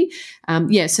activity.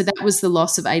 So that was the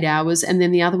loss of 8 hours. And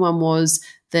then the other one was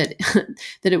that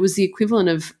that it was the equivalent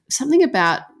of something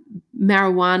about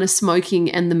marijuana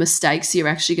smoking and the mistakes you're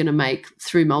actually going to make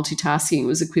through multitasking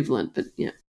was equivalent. But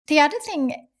yeah. The other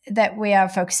thing that we are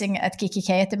focusing at Kikki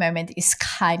K at the moment is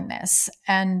kindness.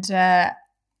 And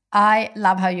I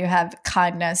love how you have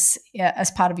kindness as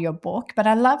part of your book, but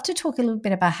I love to talk a little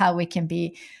bit about how we can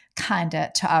be kinder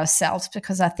to ourselves,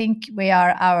 because I think we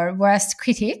are our worst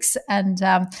critics. And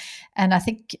I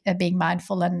think being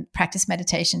mindful and practice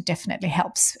meditation definitely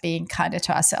helps being kinder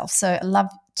to ourselves. So I'd love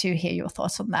to hear your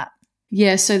thoughts on that.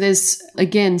 Yeah, so there's,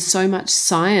 again, so much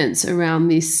science around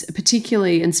this,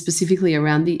 particularly and specifically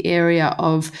around the area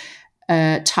of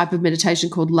a type of meditation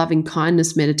called loving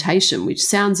kindness meditation, which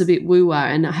sounds a bit woo-wah.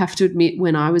 And I have to admit,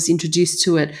 when I was introduced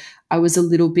to it, I was a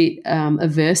little bit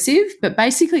aversive. But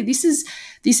basically, this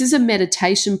is a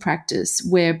meditation practice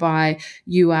whereby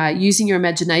you are using your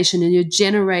imagination and you're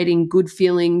generating good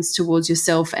feelings towards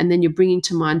yourself, and then you're bringing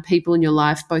to mind people in your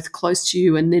life, both close to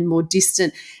you and then more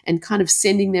distant, and kind of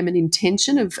sending them an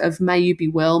intention of may you be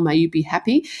well, may you be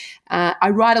happy. I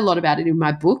write a lot about it in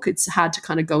my book. It's hard to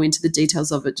kind of go into the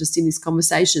details of it just in this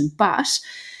conversation. But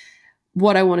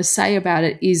what I want to say about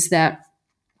it is that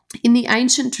in the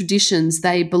ancient traditions,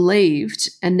 they believed,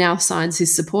 and now science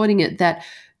is supporting it, that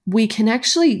we can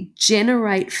actually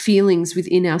generate feelings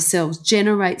within ourselves,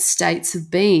 generate states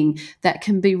of being that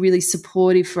can be really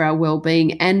supportive for our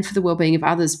well-being and for the well-being of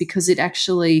others, because it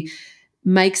actually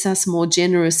makes us more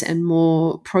generous and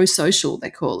more pro-social, they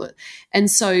call it.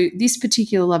 And so this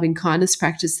particular loving kindness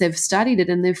practice, they've studied it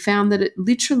and they've found that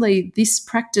this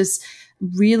practice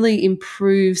really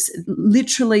improves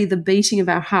literally the beating of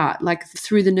our heart, like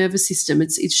through the nervous system.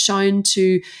 It's shown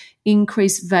to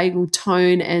increase vagal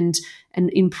tone and and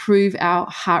improve our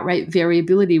heart rate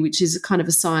variability, which is a kind of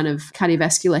a sign of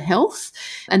cardiovascular health.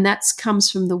 And that comes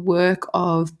from the work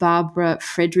of Barbara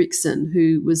Fredrickson,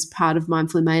 who was part of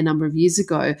Mindful MA a number of years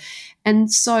ago.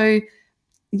 And so,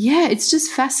 yeah, it's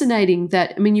just fascinating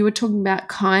that, I mean, you were talking about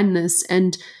kindness,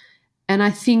 and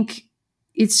I think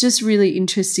it's just really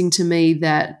interesting to me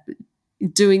that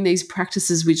doing these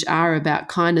practices which are about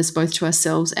kindness both to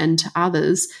ourselves and to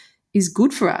others is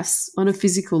good for us on a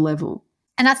physical level.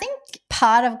 And I think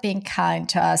part of being kind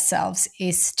to ourselves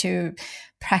is to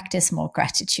practice more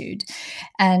gratitude.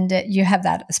 And you have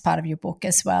that as part of your book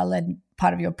as well and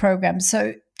part of your program.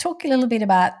 So talk a little bit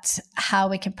about how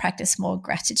we can practice more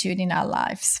gratitude in our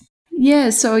lives.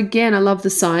 Yeah, so again, I love the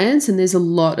science, and there's a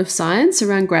lot of science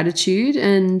around gratitude.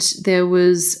 And there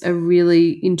was a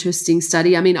really interesting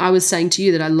study. I mean, I was saying to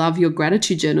you that I love your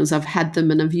gratitude journals. I've had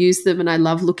them and I've used them, and I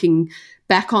love looking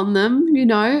back on them, you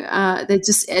know. They're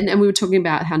just, and we were talking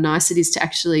about how nice it is to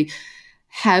actually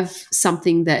have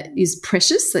something that is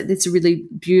precious, that it's a really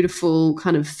beautiful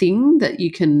kind of thing that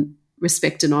you can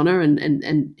respect and honor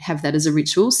and have that as a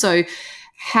ritual. So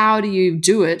how do you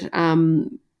do it?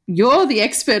 You're the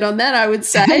expert on that, I would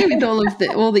say, with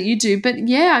all that you do. But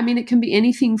yeah, I mean, it can be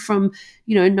anything from,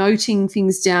 you know, noting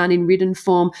things down in written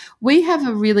form. We have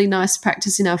a really nice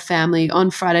practice in our family on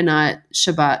Friday night,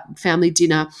 Shabbat, family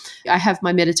dinner. I have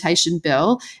my meditation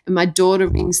bell, and my daughter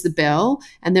rings the bell,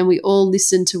 and then we all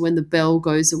listen to when the bell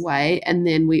goes away, and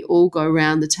then we all go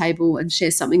around the table and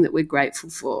share something that we're grateful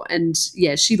for. And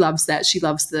yeah, she loves that. She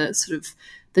loves the sort of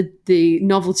the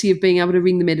novelty of being able to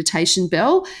ring the meditation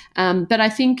bell. But I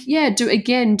think, yeah,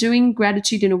 doing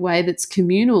gratitude in a way that's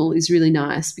communal is really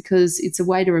nice, because it's a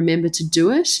way to remember to do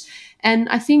it. And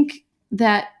I think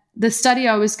that the study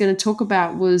I was going to talk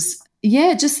about was,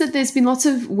 yeah, just that there's been lots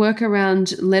of work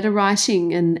around letter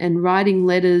writing and writing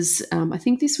letters. I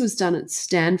think this was done at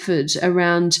Stanford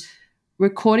around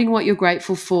recording what you're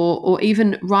grateful for, or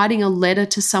even writing a letter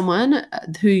to someone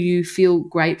who you feel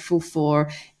grateful for.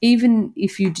 Even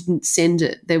if you didn't send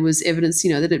it, there was evidence,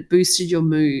 you know, that it boosted your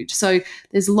mood. So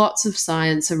there's lots of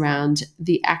science around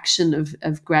the action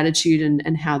of gratitude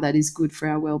and how that is good for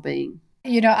our well-being.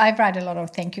 You know, I write a lot of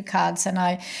thank you cards, and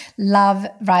I love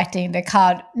writing the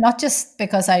card, not just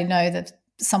because I know that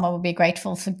someone will be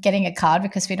grateful for getting a card,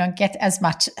 because we don't get as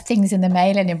much things in the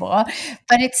mail anymore.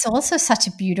 But it's also such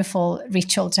a beautiful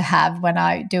ritual to have when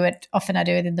I do it. Often I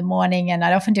do it in the morning, and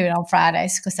I often do it on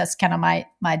Fridays, because that's kind of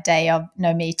my day of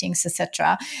no meetings,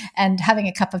 etc. And having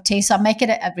a cup of tea. So I make it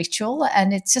a ritual,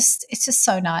 and it's just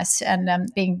so nice.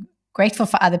 And being grateful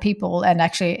for other people and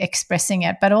actually expressing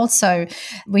it. But also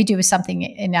we do something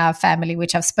in our family,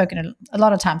 which I've spoken a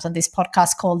lot of times on this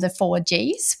podcast, called the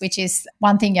 4Gs, which is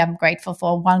one thing I'm grateful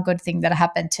for, one good thing that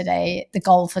happened today, the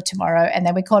goal for tomorrow. And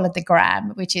then we call it the gram,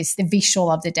 which is the visual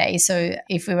of the day. So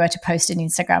if we were to post an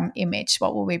Instagram image,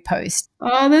 what will we post?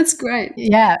 Oh, that's great.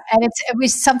 Yeah. And it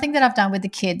was something that I've done with the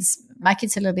kids. My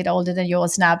kids are a little bit older than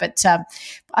yours now, but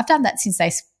I've done that since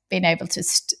they've been able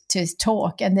to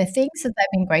talk. And the things that they've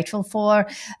been grateful for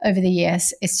over the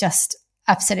years is just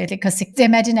absolutely, because the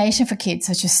imagination for kids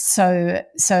is just so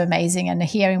amazing. And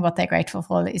hearing what they're grateful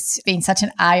for, it's been such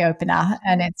an eye-opener,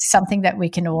 and it's something that we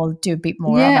can all do a bit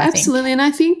more of, I think. Absolutely. And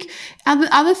I think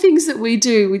other things that we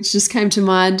do, which just came to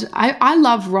mind, I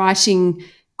love writing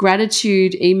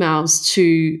gratitude emails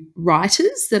to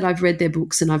writers that I've read their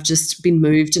books and I've just been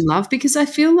moved and loved, because I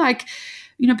feel like,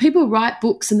 you know, people write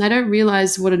books and they don't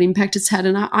realize what an impact it's had.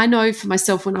 And I know for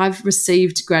myself, when I've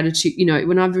received gratitude, you know,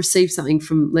 when I've received something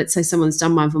from, let's say, someone's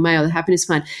done Mindful MA or the Happiness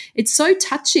Plan, it's so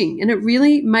touching and it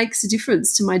really makes a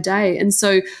difference to my day. And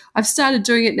so I've started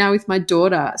doing it now with my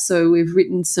daughter. So we've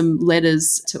written some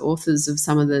letters to authors of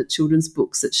some of the children's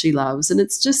books that she loves. And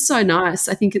it's just so nice.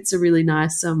 I think it's a really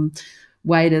nice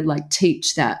way to like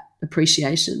teach that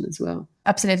appreciation as well.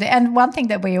 Absolutely. And one thing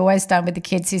that we always done with the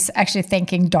kids is actually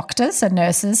thanking doctors and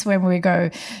nurses when we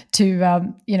go to,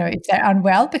 you know, if they're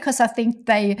unwell, because I think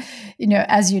they, you know,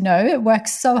 as you know, work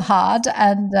so hard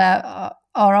and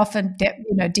are often,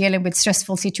 dealing with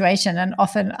stressful situation, and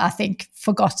often, I think,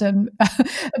 forgotten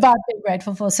about being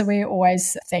grateful for. So we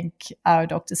always thank our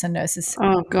doctors and nurses.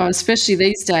 Oh, God, especially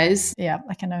these days. Yeah,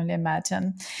 I can only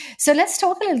imagine. So let's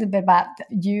talk a little bit about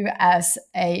you as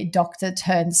a doctor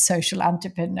turned social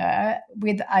entrepreneur.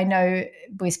 I know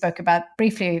we spoke about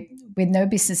briefly with no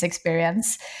business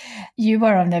experience. You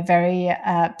were on a very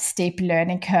steep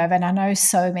learning curve, and I know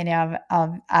so many of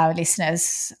our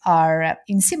listeners are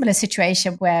in similar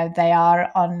situation where they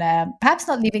are on perhaps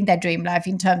not living their dream life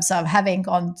in terms of having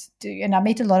gone to, and I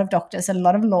meet a lot of doctors and a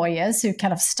lot of lawyers who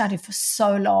kind of study for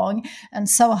so long and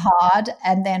so hard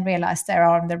and then realize they're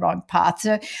on the wrong path.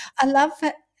 So I love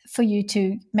for you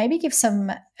to maybe give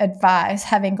some advice,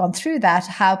 having gone through that,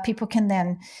 how people can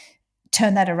then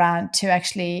turn that around to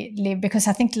actually live, because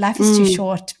I think life is too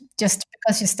short. Just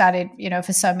because you started,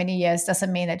 for so many years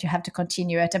doesn't mean that you have to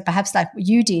continue it. And perhaps like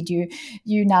you did,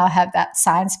 you now have that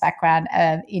science background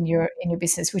in your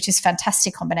business, which is a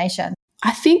fantastic combination.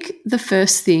 I think the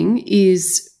first thing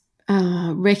is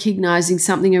recognizing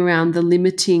something around the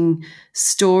limiting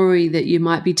story that you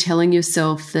might be telling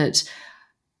yourself, that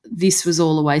this was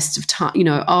all a waste of time.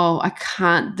 I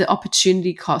can't, the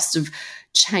opportunity cost of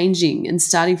changing and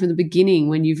starting from the beginning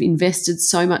when you've invested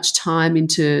so much time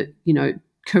into,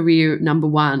 career number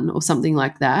one or something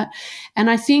like that. And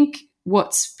I think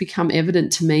what's become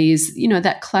evident to me is,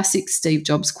 that classic Steve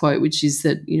Jobs quote, which is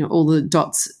that, all the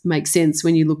dots make sense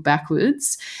when you look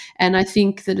backwards. And I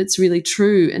think that it's really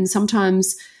true. And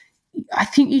sometimes I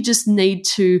think you just need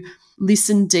to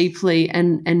listen deeply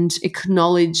and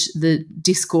acknowledge the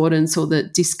discordance or the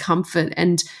discomfort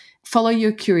and follow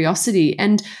your curiosity.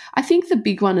 And I think the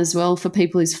big one as well for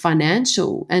people is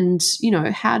financial. And,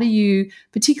 how do you,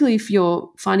 particularly if you're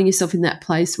finding yourself in that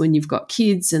place when you've got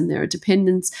kids and there are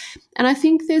dependents. And I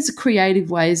think there's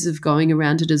creative ways of going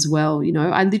around it as well.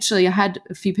 I had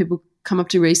a few people come up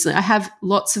to me recently. I have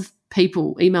lots of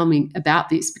people email me about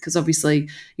this because obviously,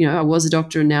 I was a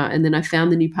doctor and then I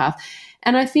found the new path.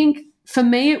 And I think for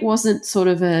me, it wasn't sort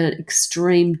of an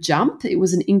extreme jump. It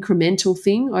was an incremental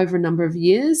thing over a number of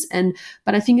years.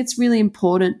 But I think it's really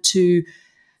important to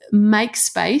make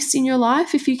space in your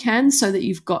life if you can, so that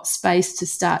you've got space to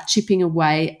start chipping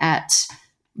away at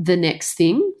the next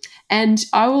thing. And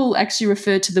I will actually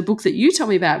refer to the book that you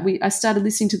told me about. I started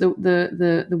listening to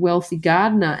the Wealthy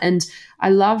Gardener, and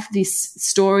I love this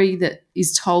story that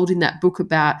is told in that book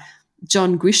about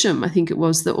John Grisham, I think it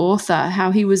was the author,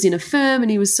 how he was in a firm and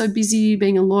he was so busy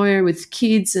being a lawyer with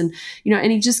kids and,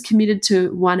 and he just committed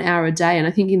to 1 hour a day. And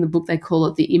I think in the book they call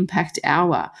it the impact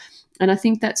hour. And I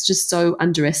think that's just so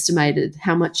underestimated,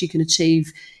 how much you can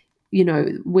achieve,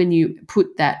 when you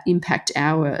put that impact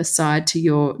hour aside to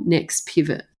your next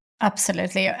pivot.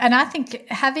 Absolutely. And I think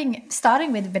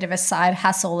starting with a bit of a side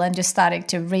hustle and just starting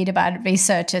to read about it,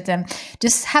 research it, and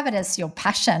just have it as your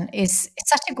passion it's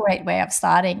such a great way of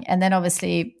starting. And then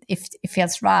obviously if it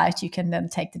feels right, you can then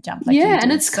take the jump.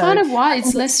 And it's kind of why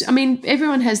it's less,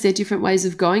 everyone has their different ways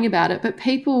of going about it, but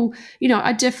people,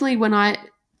 I definitely, when I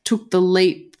took the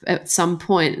leap at some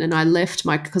point and I left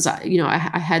because I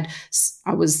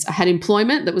had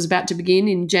employment that was about to begin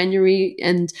in January,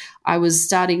 and I was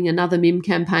starting another MIM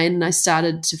campaign, and I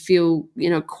started to feel,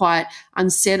 quite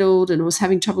unsettled and was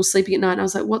having trouble sleeping at night. And I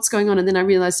was like, what's going on? And then I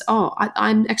realized,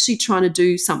 I'm actually trying to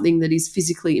do something that is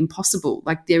physically impossible.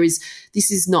 Like this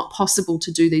is not possible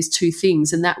to do these two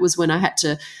things. And that was when I had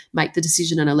to make the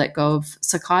decision, and I let go of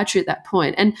psychiatry at that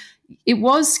point. And it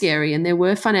was scary and there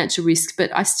were financial risks,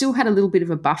 but I still had a little bit of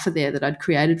a buffer there that I'd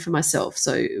created for myself.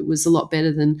 So it was a lot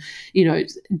better than,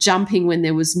 jumping when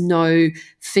there was no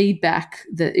feedback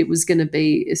that it was going to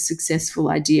be a successful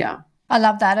idea. I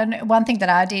love that. And one thing that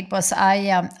I did was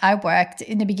I worked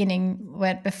in the beginning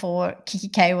before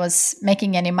Kikki.K was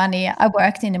making any money. I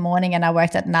worked in the morning and I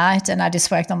worked at night, and I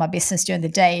just worked on my business during the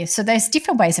day. So there's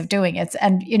different ways of doing it.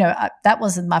 And, that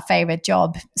wasn't my favorite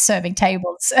job, serving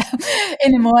tables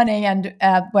in the morning and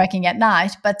working at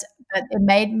night. But it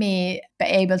made me be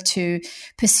able to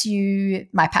pursue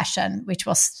my passion, which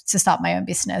was to start my own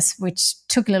business, which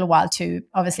took a little while to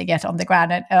obviously get on the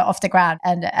ground off the ground.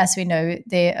 And as we know,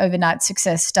 the overnight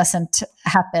success doesn't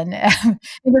happen in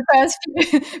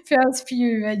the first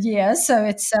few years. So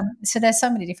it's so there's so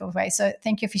many different ways. So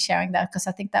thank you for sharing that, because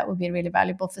I think that would be really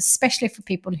valuable, especially for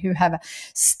people who have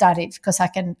studied, because I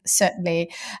can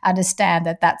certainly understand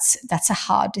that that's a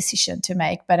hard decision to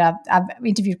make. But I've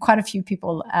interviewed quite a few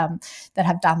people that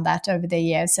have done that over the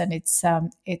years, and I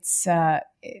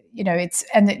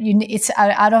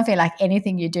don't feel like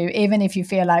anything you do, even if you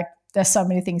feel like there's so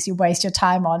many things you waste your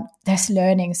time on, there's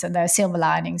learnings and there's silver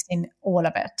linings in all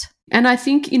of it. And I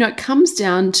think, it comes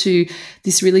down to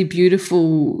this really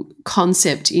beautiful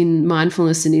concept in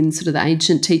mindfulness and in sort of the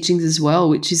ancient teachings as well,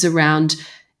 which is around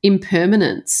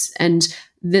impermanence. And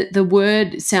the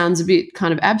word sounds a bit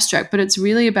kind of abstract, but it's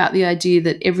really about the idea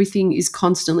that everything is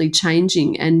constantly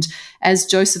changing. And as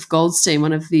Joseph Goldstein,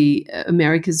 one of the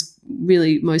America's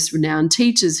really most renowned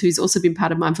teachers, who's also been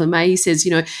part of Mindful in May, he says,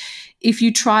 if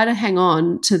you try to hang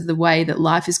on to the way that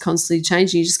life is constantly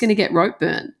changing, you're just going to get rope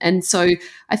burn. And so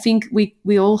I think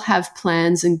we all have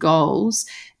plans and goals,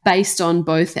 based on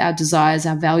both our desires,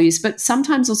 our values, but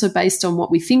sometimes also based on what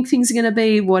we think things are going to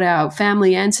be, what our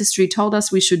family ancestry told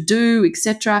us we should do,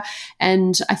 etc.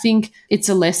 And I think it's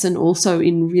a lesson also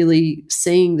in really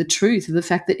seeing the truth of the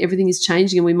fact that everything is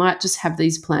changing, and we might just have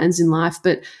these plans in life,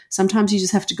 but sometimes you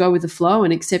just have to go with the flow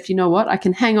and accept, you know what, I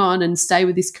can hang on and stay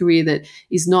with this career that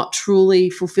is not truly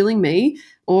fulfilling me,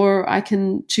 or I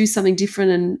can choose something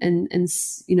different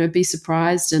and be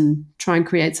surprised and try and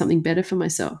create something better for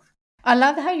myself. I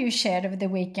love how you shared over the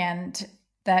weekend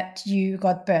that you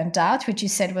got burnt out, which you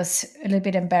said was a little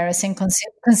bit embarrassing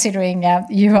considering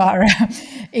you are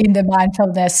in the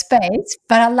mindfulness space.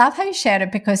 But I love how you shared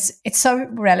it because it's so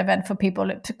relevant for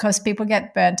people, because people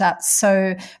get burnt out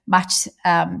so much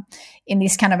in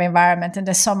this kind of environment. And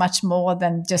there's so much more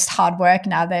than just hard work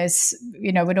now. There's,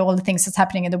 with all the things that's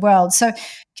happening in the world. So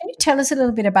can you tell us a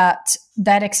little bit about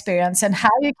that experience and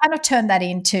how you kind of turn that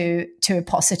into a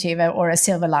positive or a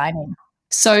silver lining?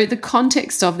 So the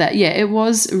context of that, it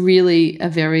was really a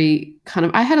very kind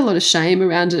of, I had a lot of shame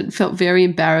around it, felt very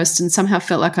embarrassed, and somehow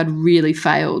felt like I'd really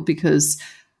failed because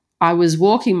I was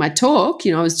walking my talk,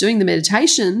 I was doing the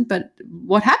meditation, but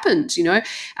what happened,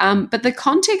 But the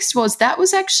context was that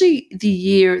was actually the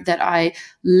year that I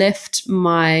left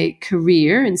my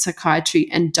career in psychiatry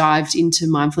and dived into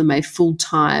Mindful MA full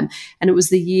time. And it was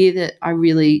the year that I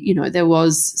really, there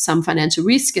was some financial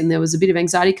risk and there was a bit of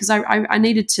anxiety because I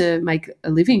needed to make a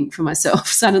living for myself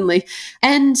suddenly.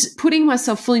 And putting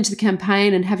myself fully into the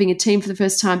campaign and having a team for the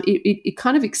first time, it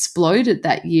kind of exploded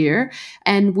that year.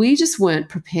 And we just weren't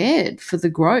prepared for the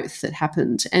growth that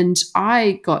happened. And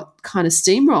I got kind of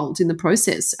steamrolled in the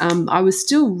process. I was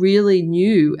still really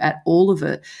new at all of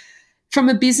it. From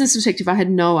a business perspective, I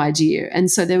had no idea. And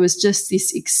so there was just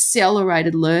this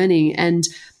accelerated learning. And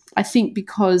I think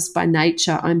because by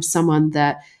nature I'm someone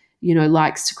that,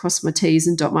 likes to cross my T's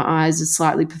and dot my I's, is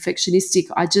slightly perfectionistic,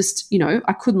 I just,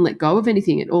 I couldn't let go of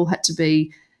anything. It all had to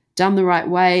be done the right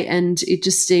way, and it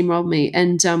just steamrolled me.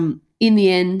 And in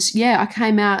the end, I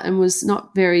came out and was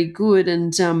not very good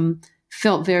and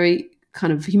felt very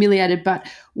kind of humiliated. But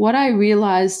what I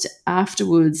realized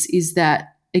afterwards is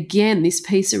that, again, this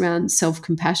piece around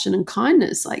self-compassion and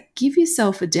kindness, like, give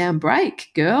yourself a damn break,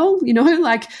 girl.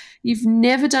 Like, you've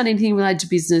never done anything related to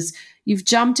business. You've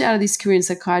jumped out of this career in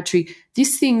psychiatry.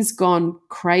 This thing's gone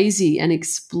crazy and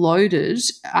exploded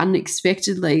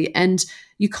unexpectedly, and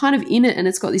you're kind of in it, and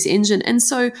it's got this engine. And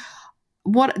so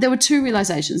there were two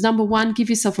realizations. Number one, give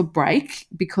yourself a break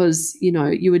because,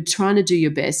 you were trying to do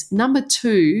your best. Number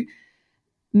two,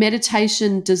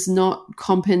 meditation does not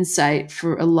compensate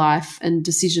for a life and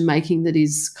decision-making that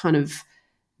is kind of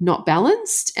not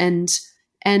balanced.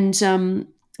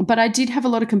 But I did have a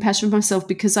lot of compassion for myself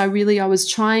because I was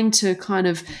trying to kind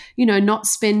of, not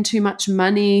spend too much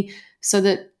money so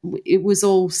that it was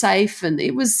all safe. And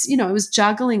it was, it was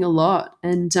juggling a lot.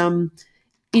 And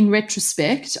in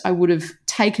retrospect, I would have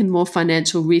taken more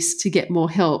financial risk to get more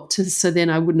help so then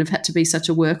I wouldn't have had to be such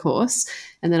a workhorse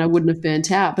and then I wouldn't have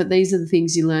burnt out. But these are the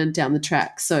things you learn down the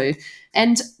track. So,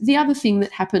 and the other thing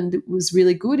that happened that was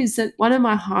really good is that one of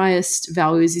my highest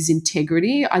values is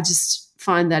integrity. I just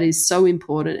find that is so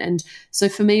important. And so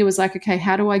for me, it was like, okay,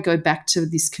 how do I go back to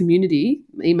this community,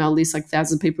 email list, like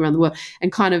 1,000 people around the world,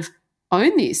 and kind of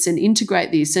own this and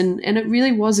integrate this. And it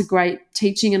really was a great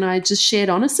teaching, and I just shared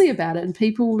honestly about it, and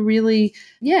people were really,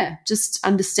 just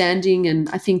understanding. And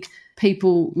I think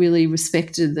people really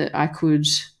respected that I could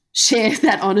share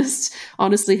that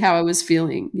honestly how I was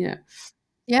feeling. Yeah.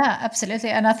 Yeah, absolutely.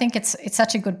 And I think it's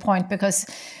such a good point because,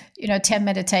 10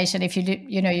 meditation, if you do,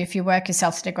 if you work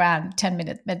yourself to the ground,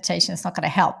 10-minute meditation is not going to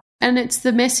help. And it's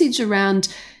the message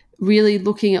around really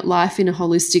looking at life in a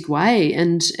holistic way,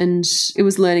 and it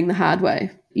was learning the hard way.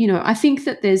 I think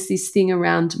that there's this thing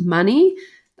around money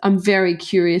I'm very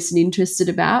curious and interested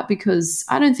about because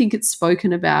I don't think it's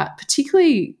spoken about,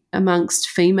 particularly amongst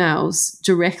females,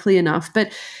 directly enough.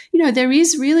 But, there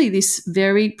is really this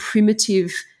very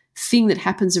primitive thing that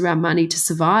happens around money to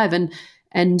survive.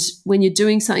 And when you're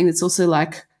doing something that's also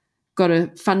like got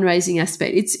a fundraising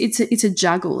aspect, it's a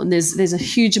juggle, and there's a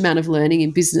huge amount of learning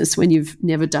in business when you've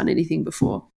never done anything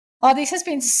before. Oh, this has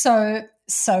been so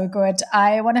good.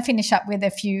 I want to finish up with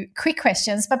a few quick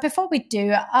questions, but before we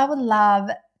do, I would love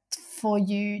for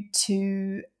you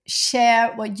to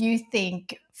share what you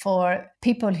think for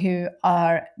people who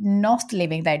are not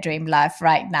living their dream life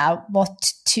right now,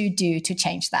 what to do to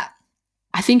change that.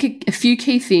 I think a few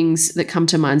key things that come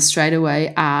to mind straight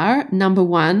away are, number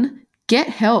one, get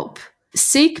help.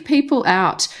 Seek people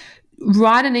out.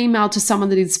 write an email to someone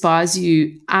that inspires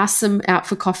you, ask them out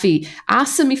for coffee,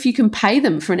 ask them if you can pay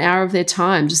them for an hour of their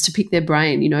time just to pick their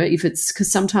brain, if it's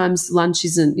because sometimes lunch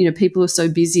isn't, people are so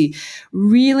busy.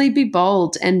 Really be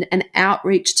bold and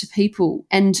outreach to people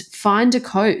and find a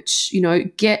coach,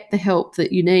 get the help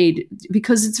that you need,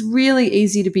 because it's really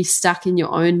easy to be stuck in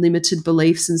your own limited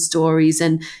beliefs and stories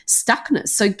and stuckness.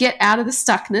 So get out of the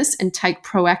stuckness and take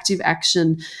proactive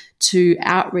action to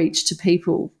outreach to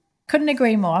people. Couldn't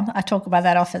agree more. I talk about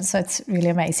that often, so it's really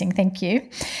amazing. Thank you.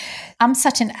 I'm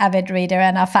such an avid reader,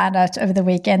 and I found out over the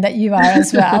weekend that you are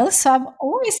as well. So I'm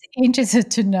always interested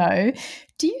to know,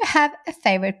 do you have a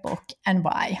favorite book and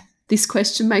why? This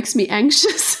question makes me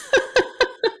anxious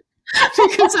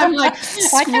because I'm like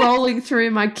scrolling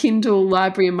through my Kindle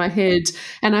library in my head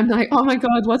and I'm like, oh my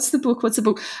God, what's the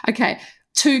book? Okay.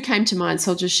 2 came to mind,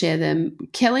 so I'll just share them.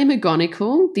 Kelly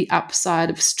McGonigal, The Upside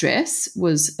of Stress,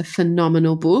 was a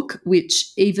phenomenal book,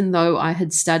 which even though I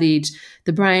had studied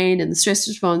the brain and the stress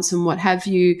response and what have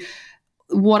you,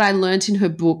 what I learned in her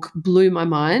book blew my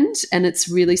mind, and it's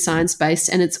really science-based,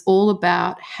 and it's all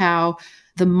about how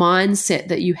the mindset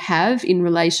that you have in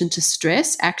relation to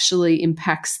stress actually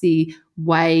impacts the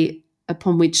way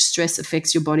upon which stress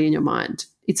affects your body and your mind.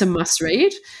 It's a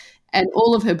must-read. And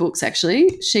all of her books,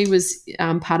 actually. She was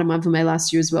part of Mindful May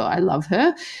last year as well. I love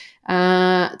her.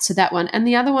 So that one. And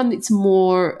the other one that's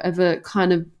more of a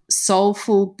kind of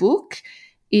soulful book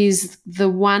is The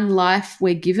One Life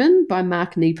We're Given by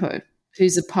Mark Nepo,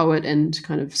 who's a poet and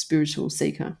kind of spiritual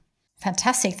seeker.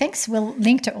 Fantastic. Thanks. We'll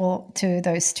link to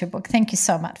those 2 books. Thank you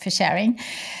so much for sharing.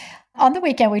 On the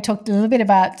weekend, we talked a little bit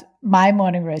about my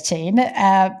morning routine,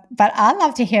 but I'd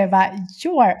love to hear about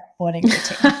your morning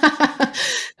routine.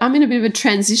 I'm in a bit of a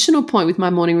transitional point with my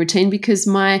morning routine because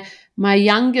my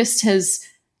youngest has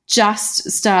just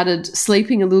started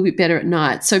sleeping a little bit better at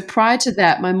night. So prior to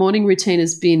that, my morning routine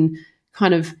has been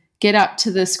kind of get up to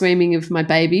the screaming of my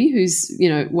baby who's,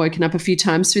 woken up a few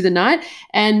times through the night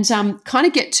and kind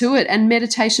of get to it. And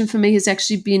meditation for me has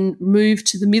actually been moved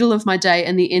to the middle of my day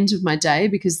and the end of my day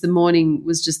because the morning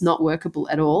was just not workable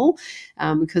at all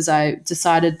because I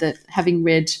decided that having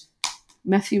read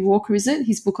Matthew Walker,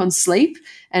 his book on sleep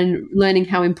and learning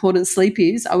how important sleep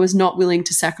is, I was not willing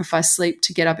to sacrifice sleep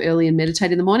to get up early and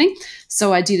meditate in the morning.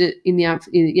 So I did it in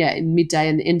midday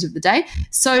and the end of the day.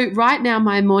 So right now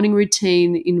my morning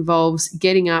routine involves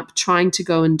getting up, trying to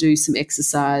go and do some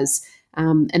exercise,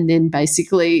 and then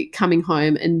basically coming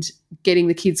home and getting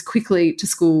the kids quickly to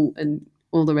school and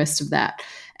all the rest of that.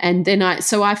 And then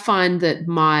I find that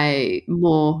my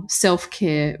more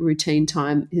self-care routine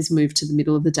time has moved to the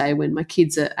middle of the day when my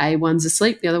kids are one's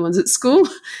asleep, the other one's at school,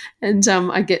 and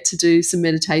I get to do some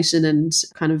meditation and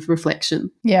kind of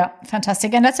reflection. Yeah,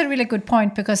 fantastic. And that's a really good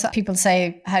point because people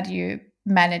say, how do you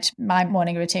manage my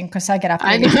morning routine? Because I get up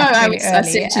really, early. I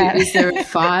said to you, is there a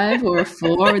 5 or a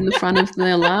 4 in the front of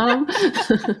the alarm?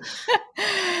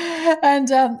 And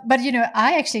but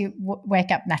I actually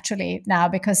wake up naturally now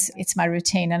because it's my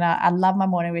routine, and I love my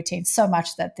morning routine so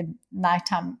much that the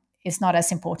nighttime is not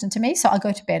as important to me. So I'll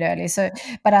go to bed early.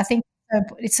 But I think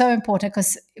it's so important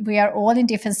because we are all in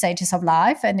different stages of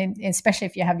life, and especially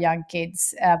if you have young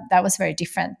kids, that was very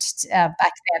different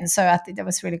back then. So I think that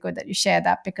was really good that you shared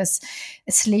that because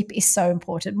sleep is so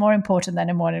important, more important than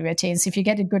a morning routine. So if you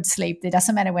get a good sleep, it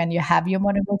doesn't matter when you have your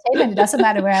morning routine, and it doesn't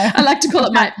matter where. I like to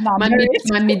call it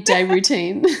my midday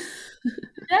routine.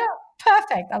 Yeah.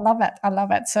 Perfect. I love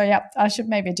it. So yeah, I should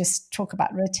maybe just talk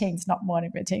about routines, not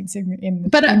morning routines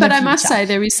But I must say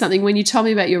there is something, when you told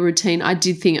me about your routine, I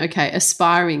did think, okay,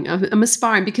 aspiring. I'm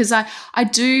aspiring because I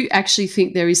do actually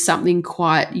think there is something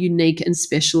quite unique and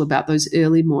special about those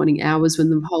early morning hours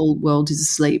when the whole world is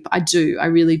asleep. I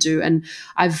really do. And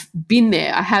I've been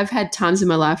there. I have had times in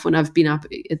my life when I've been up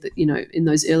at in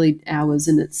those early hours,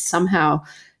 and it's somehow,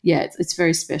 it's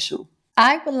very special.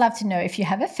 I would love to know if you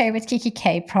have a favorite Kikki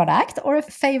K product or a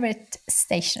favorite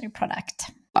stationery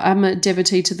product. I'm a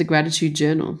devotee to the Gratitude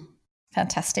Journal.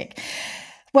 Fantastic.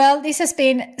 Well, this has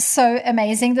been so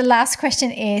amazing. The last question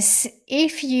is,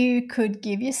 if you could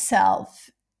give yourself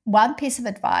one piece of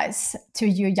advice to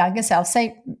your younger self,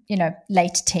 say,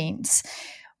 late teens,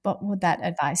 what would that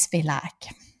advice be like?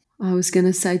 I was going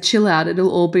to say, chill out, it'll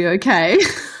all be okay.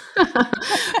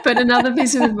 But another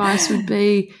piece of advice would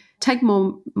be, take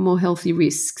more healthy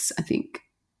risks, I think.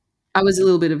 I was a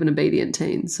little bit of an obedient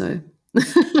teen, so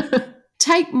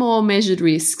take more measured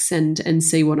risks and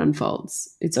see what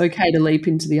unfolds. It's okay to leap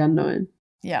into the unknown.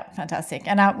 Yeah, fantastic.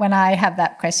 And when I have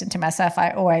that question to myself, I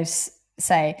always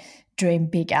say dream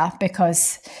bigger,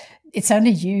 because it's only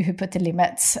you who put the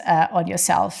limits on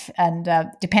yourself. And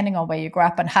depending on where you grew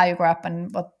up and how you grew up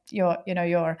and what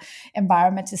your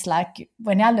environment is like.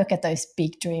 When I look at those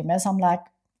big dreamers, I'm like,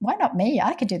 why not me?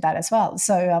 I could do that as well.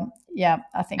 So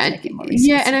I think making more research.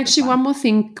 Yeah, and actually one more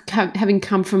thing, having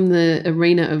come from the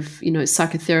arena of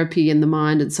psychotherapy and the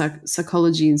mind and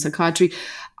psychology and psychiatry,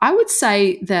 I would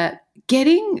say that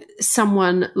getting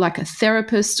someone like a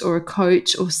therapist or a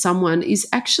coach or someone is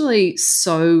actually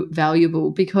so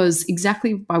valuable, because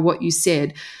exactly by what you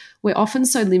said, we're often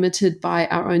so limited by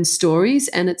our own stories,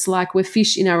 and it's like we're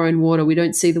fish in our own water. We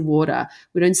don't see the water.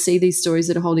 We don't see these stories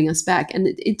that are holding us back. And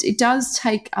it does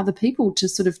take other people to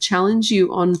sort of challenge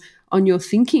you on your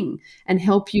thinking and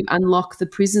help you unlock the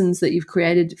prisons that you've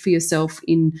created for yourself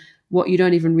in what you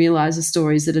don't even realize are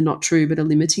stories that are not true but are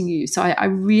limiting you. So I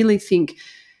really think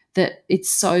that it's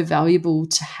so valuable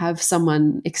to have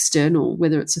someone external,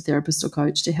 whether it's a therapist or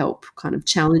coach, to help kind of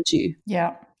challenge you.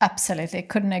 Yeah, absolutely.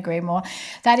 Couldn't agree more.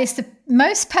 That is the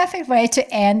most perfect way to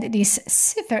end this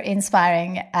super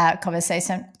inspiring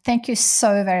conversation. Thank you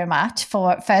so very much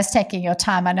for first taking your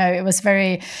time. I know it was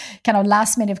very kind of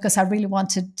last minute, because I really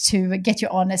wanted to get you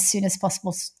on as soon as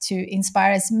possible to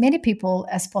inspire as many people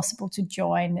as possible to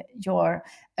join your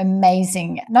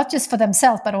amazing, not just for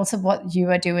themselves, but also what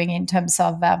you are doing in terms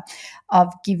of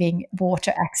giving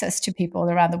water access to people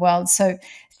around the world. So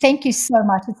thank you so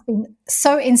much. It's been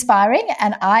so inspiring,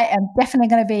 and I am definitely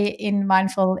going to be in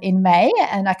Mindful in May,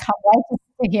 and I can't wait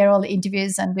to hear all the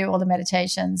interviews and do all the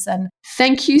meditations. And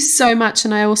thank you so much.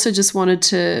 And I also just wanted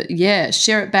to,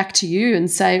 share it back to you and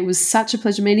say it was such a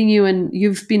pleasure meeting you, and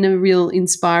you've been a real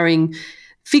inspiring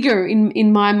figure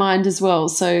in my mind as well.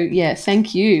 So yeah,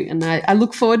 thank you. And I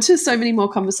look forward to so many more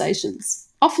conversations,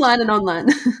 offline and online.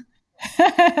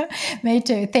 Me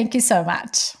too. Thank you so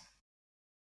much.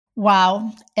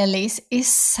 Wow, Elise is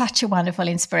such a wonderful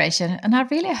inspiration, and I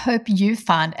really hope you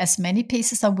found as many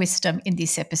pieces of wisdom in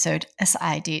this episode as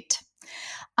I did.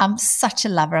 I'm such a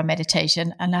lover of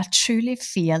meditation, and I truly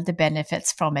feel the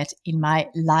benefits from it in my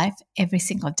life every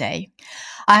single day.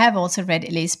 I have also read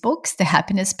Elise's books, The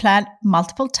Happiness Plan,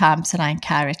 multiple times, and I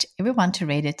encourage everyone to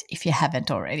read it if you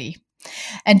haven't already.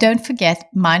 And don't forget,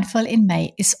 Mindful in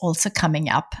May is also coming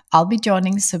up. I'll be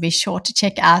joining, so be sure to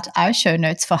check out our show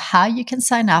notes for how you can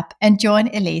sign up and join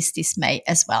Elise this May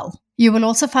as well. You will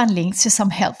also find links to some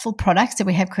helpful products that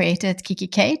we have created at Kikki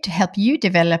K to help you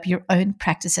develop your own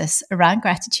practices around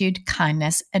gratitude,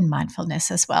 kindness, and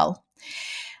mindfulness as well.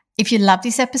 If you love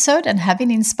this episode and have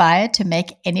been inspired to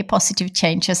make any positive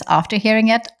changes after hearing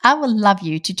it, I would love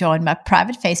you to join my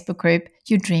private Facebook group,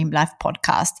 Your Dream Life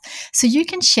Podcast, so you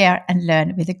can share and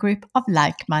learn with a group of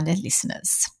like-minded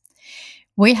listeners.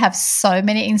 We have so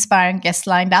many inspiring guests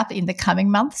lined up in the coming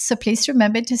months, so please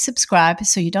remember to subscribe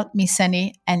so you don't miss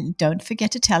any, and don't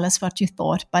forget to tell us what you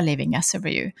thought by leaving us a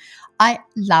review. I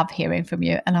love hearing from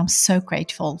you, and I'm so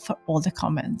grateful for all the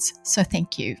comments, so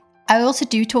thank you. I also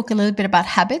do talk a little bit about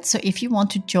habits, so if you want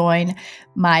to join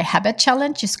my habit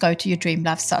challenge, just go to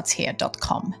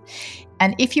yourdreamlifestartshere.com.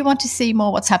 And if you want to see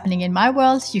more what's happening in my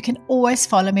world, you can always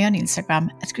follow me on Instagram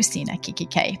at Christina Kikki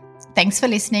K. Thanks for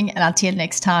listening, and until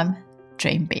next time,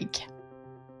 dream big.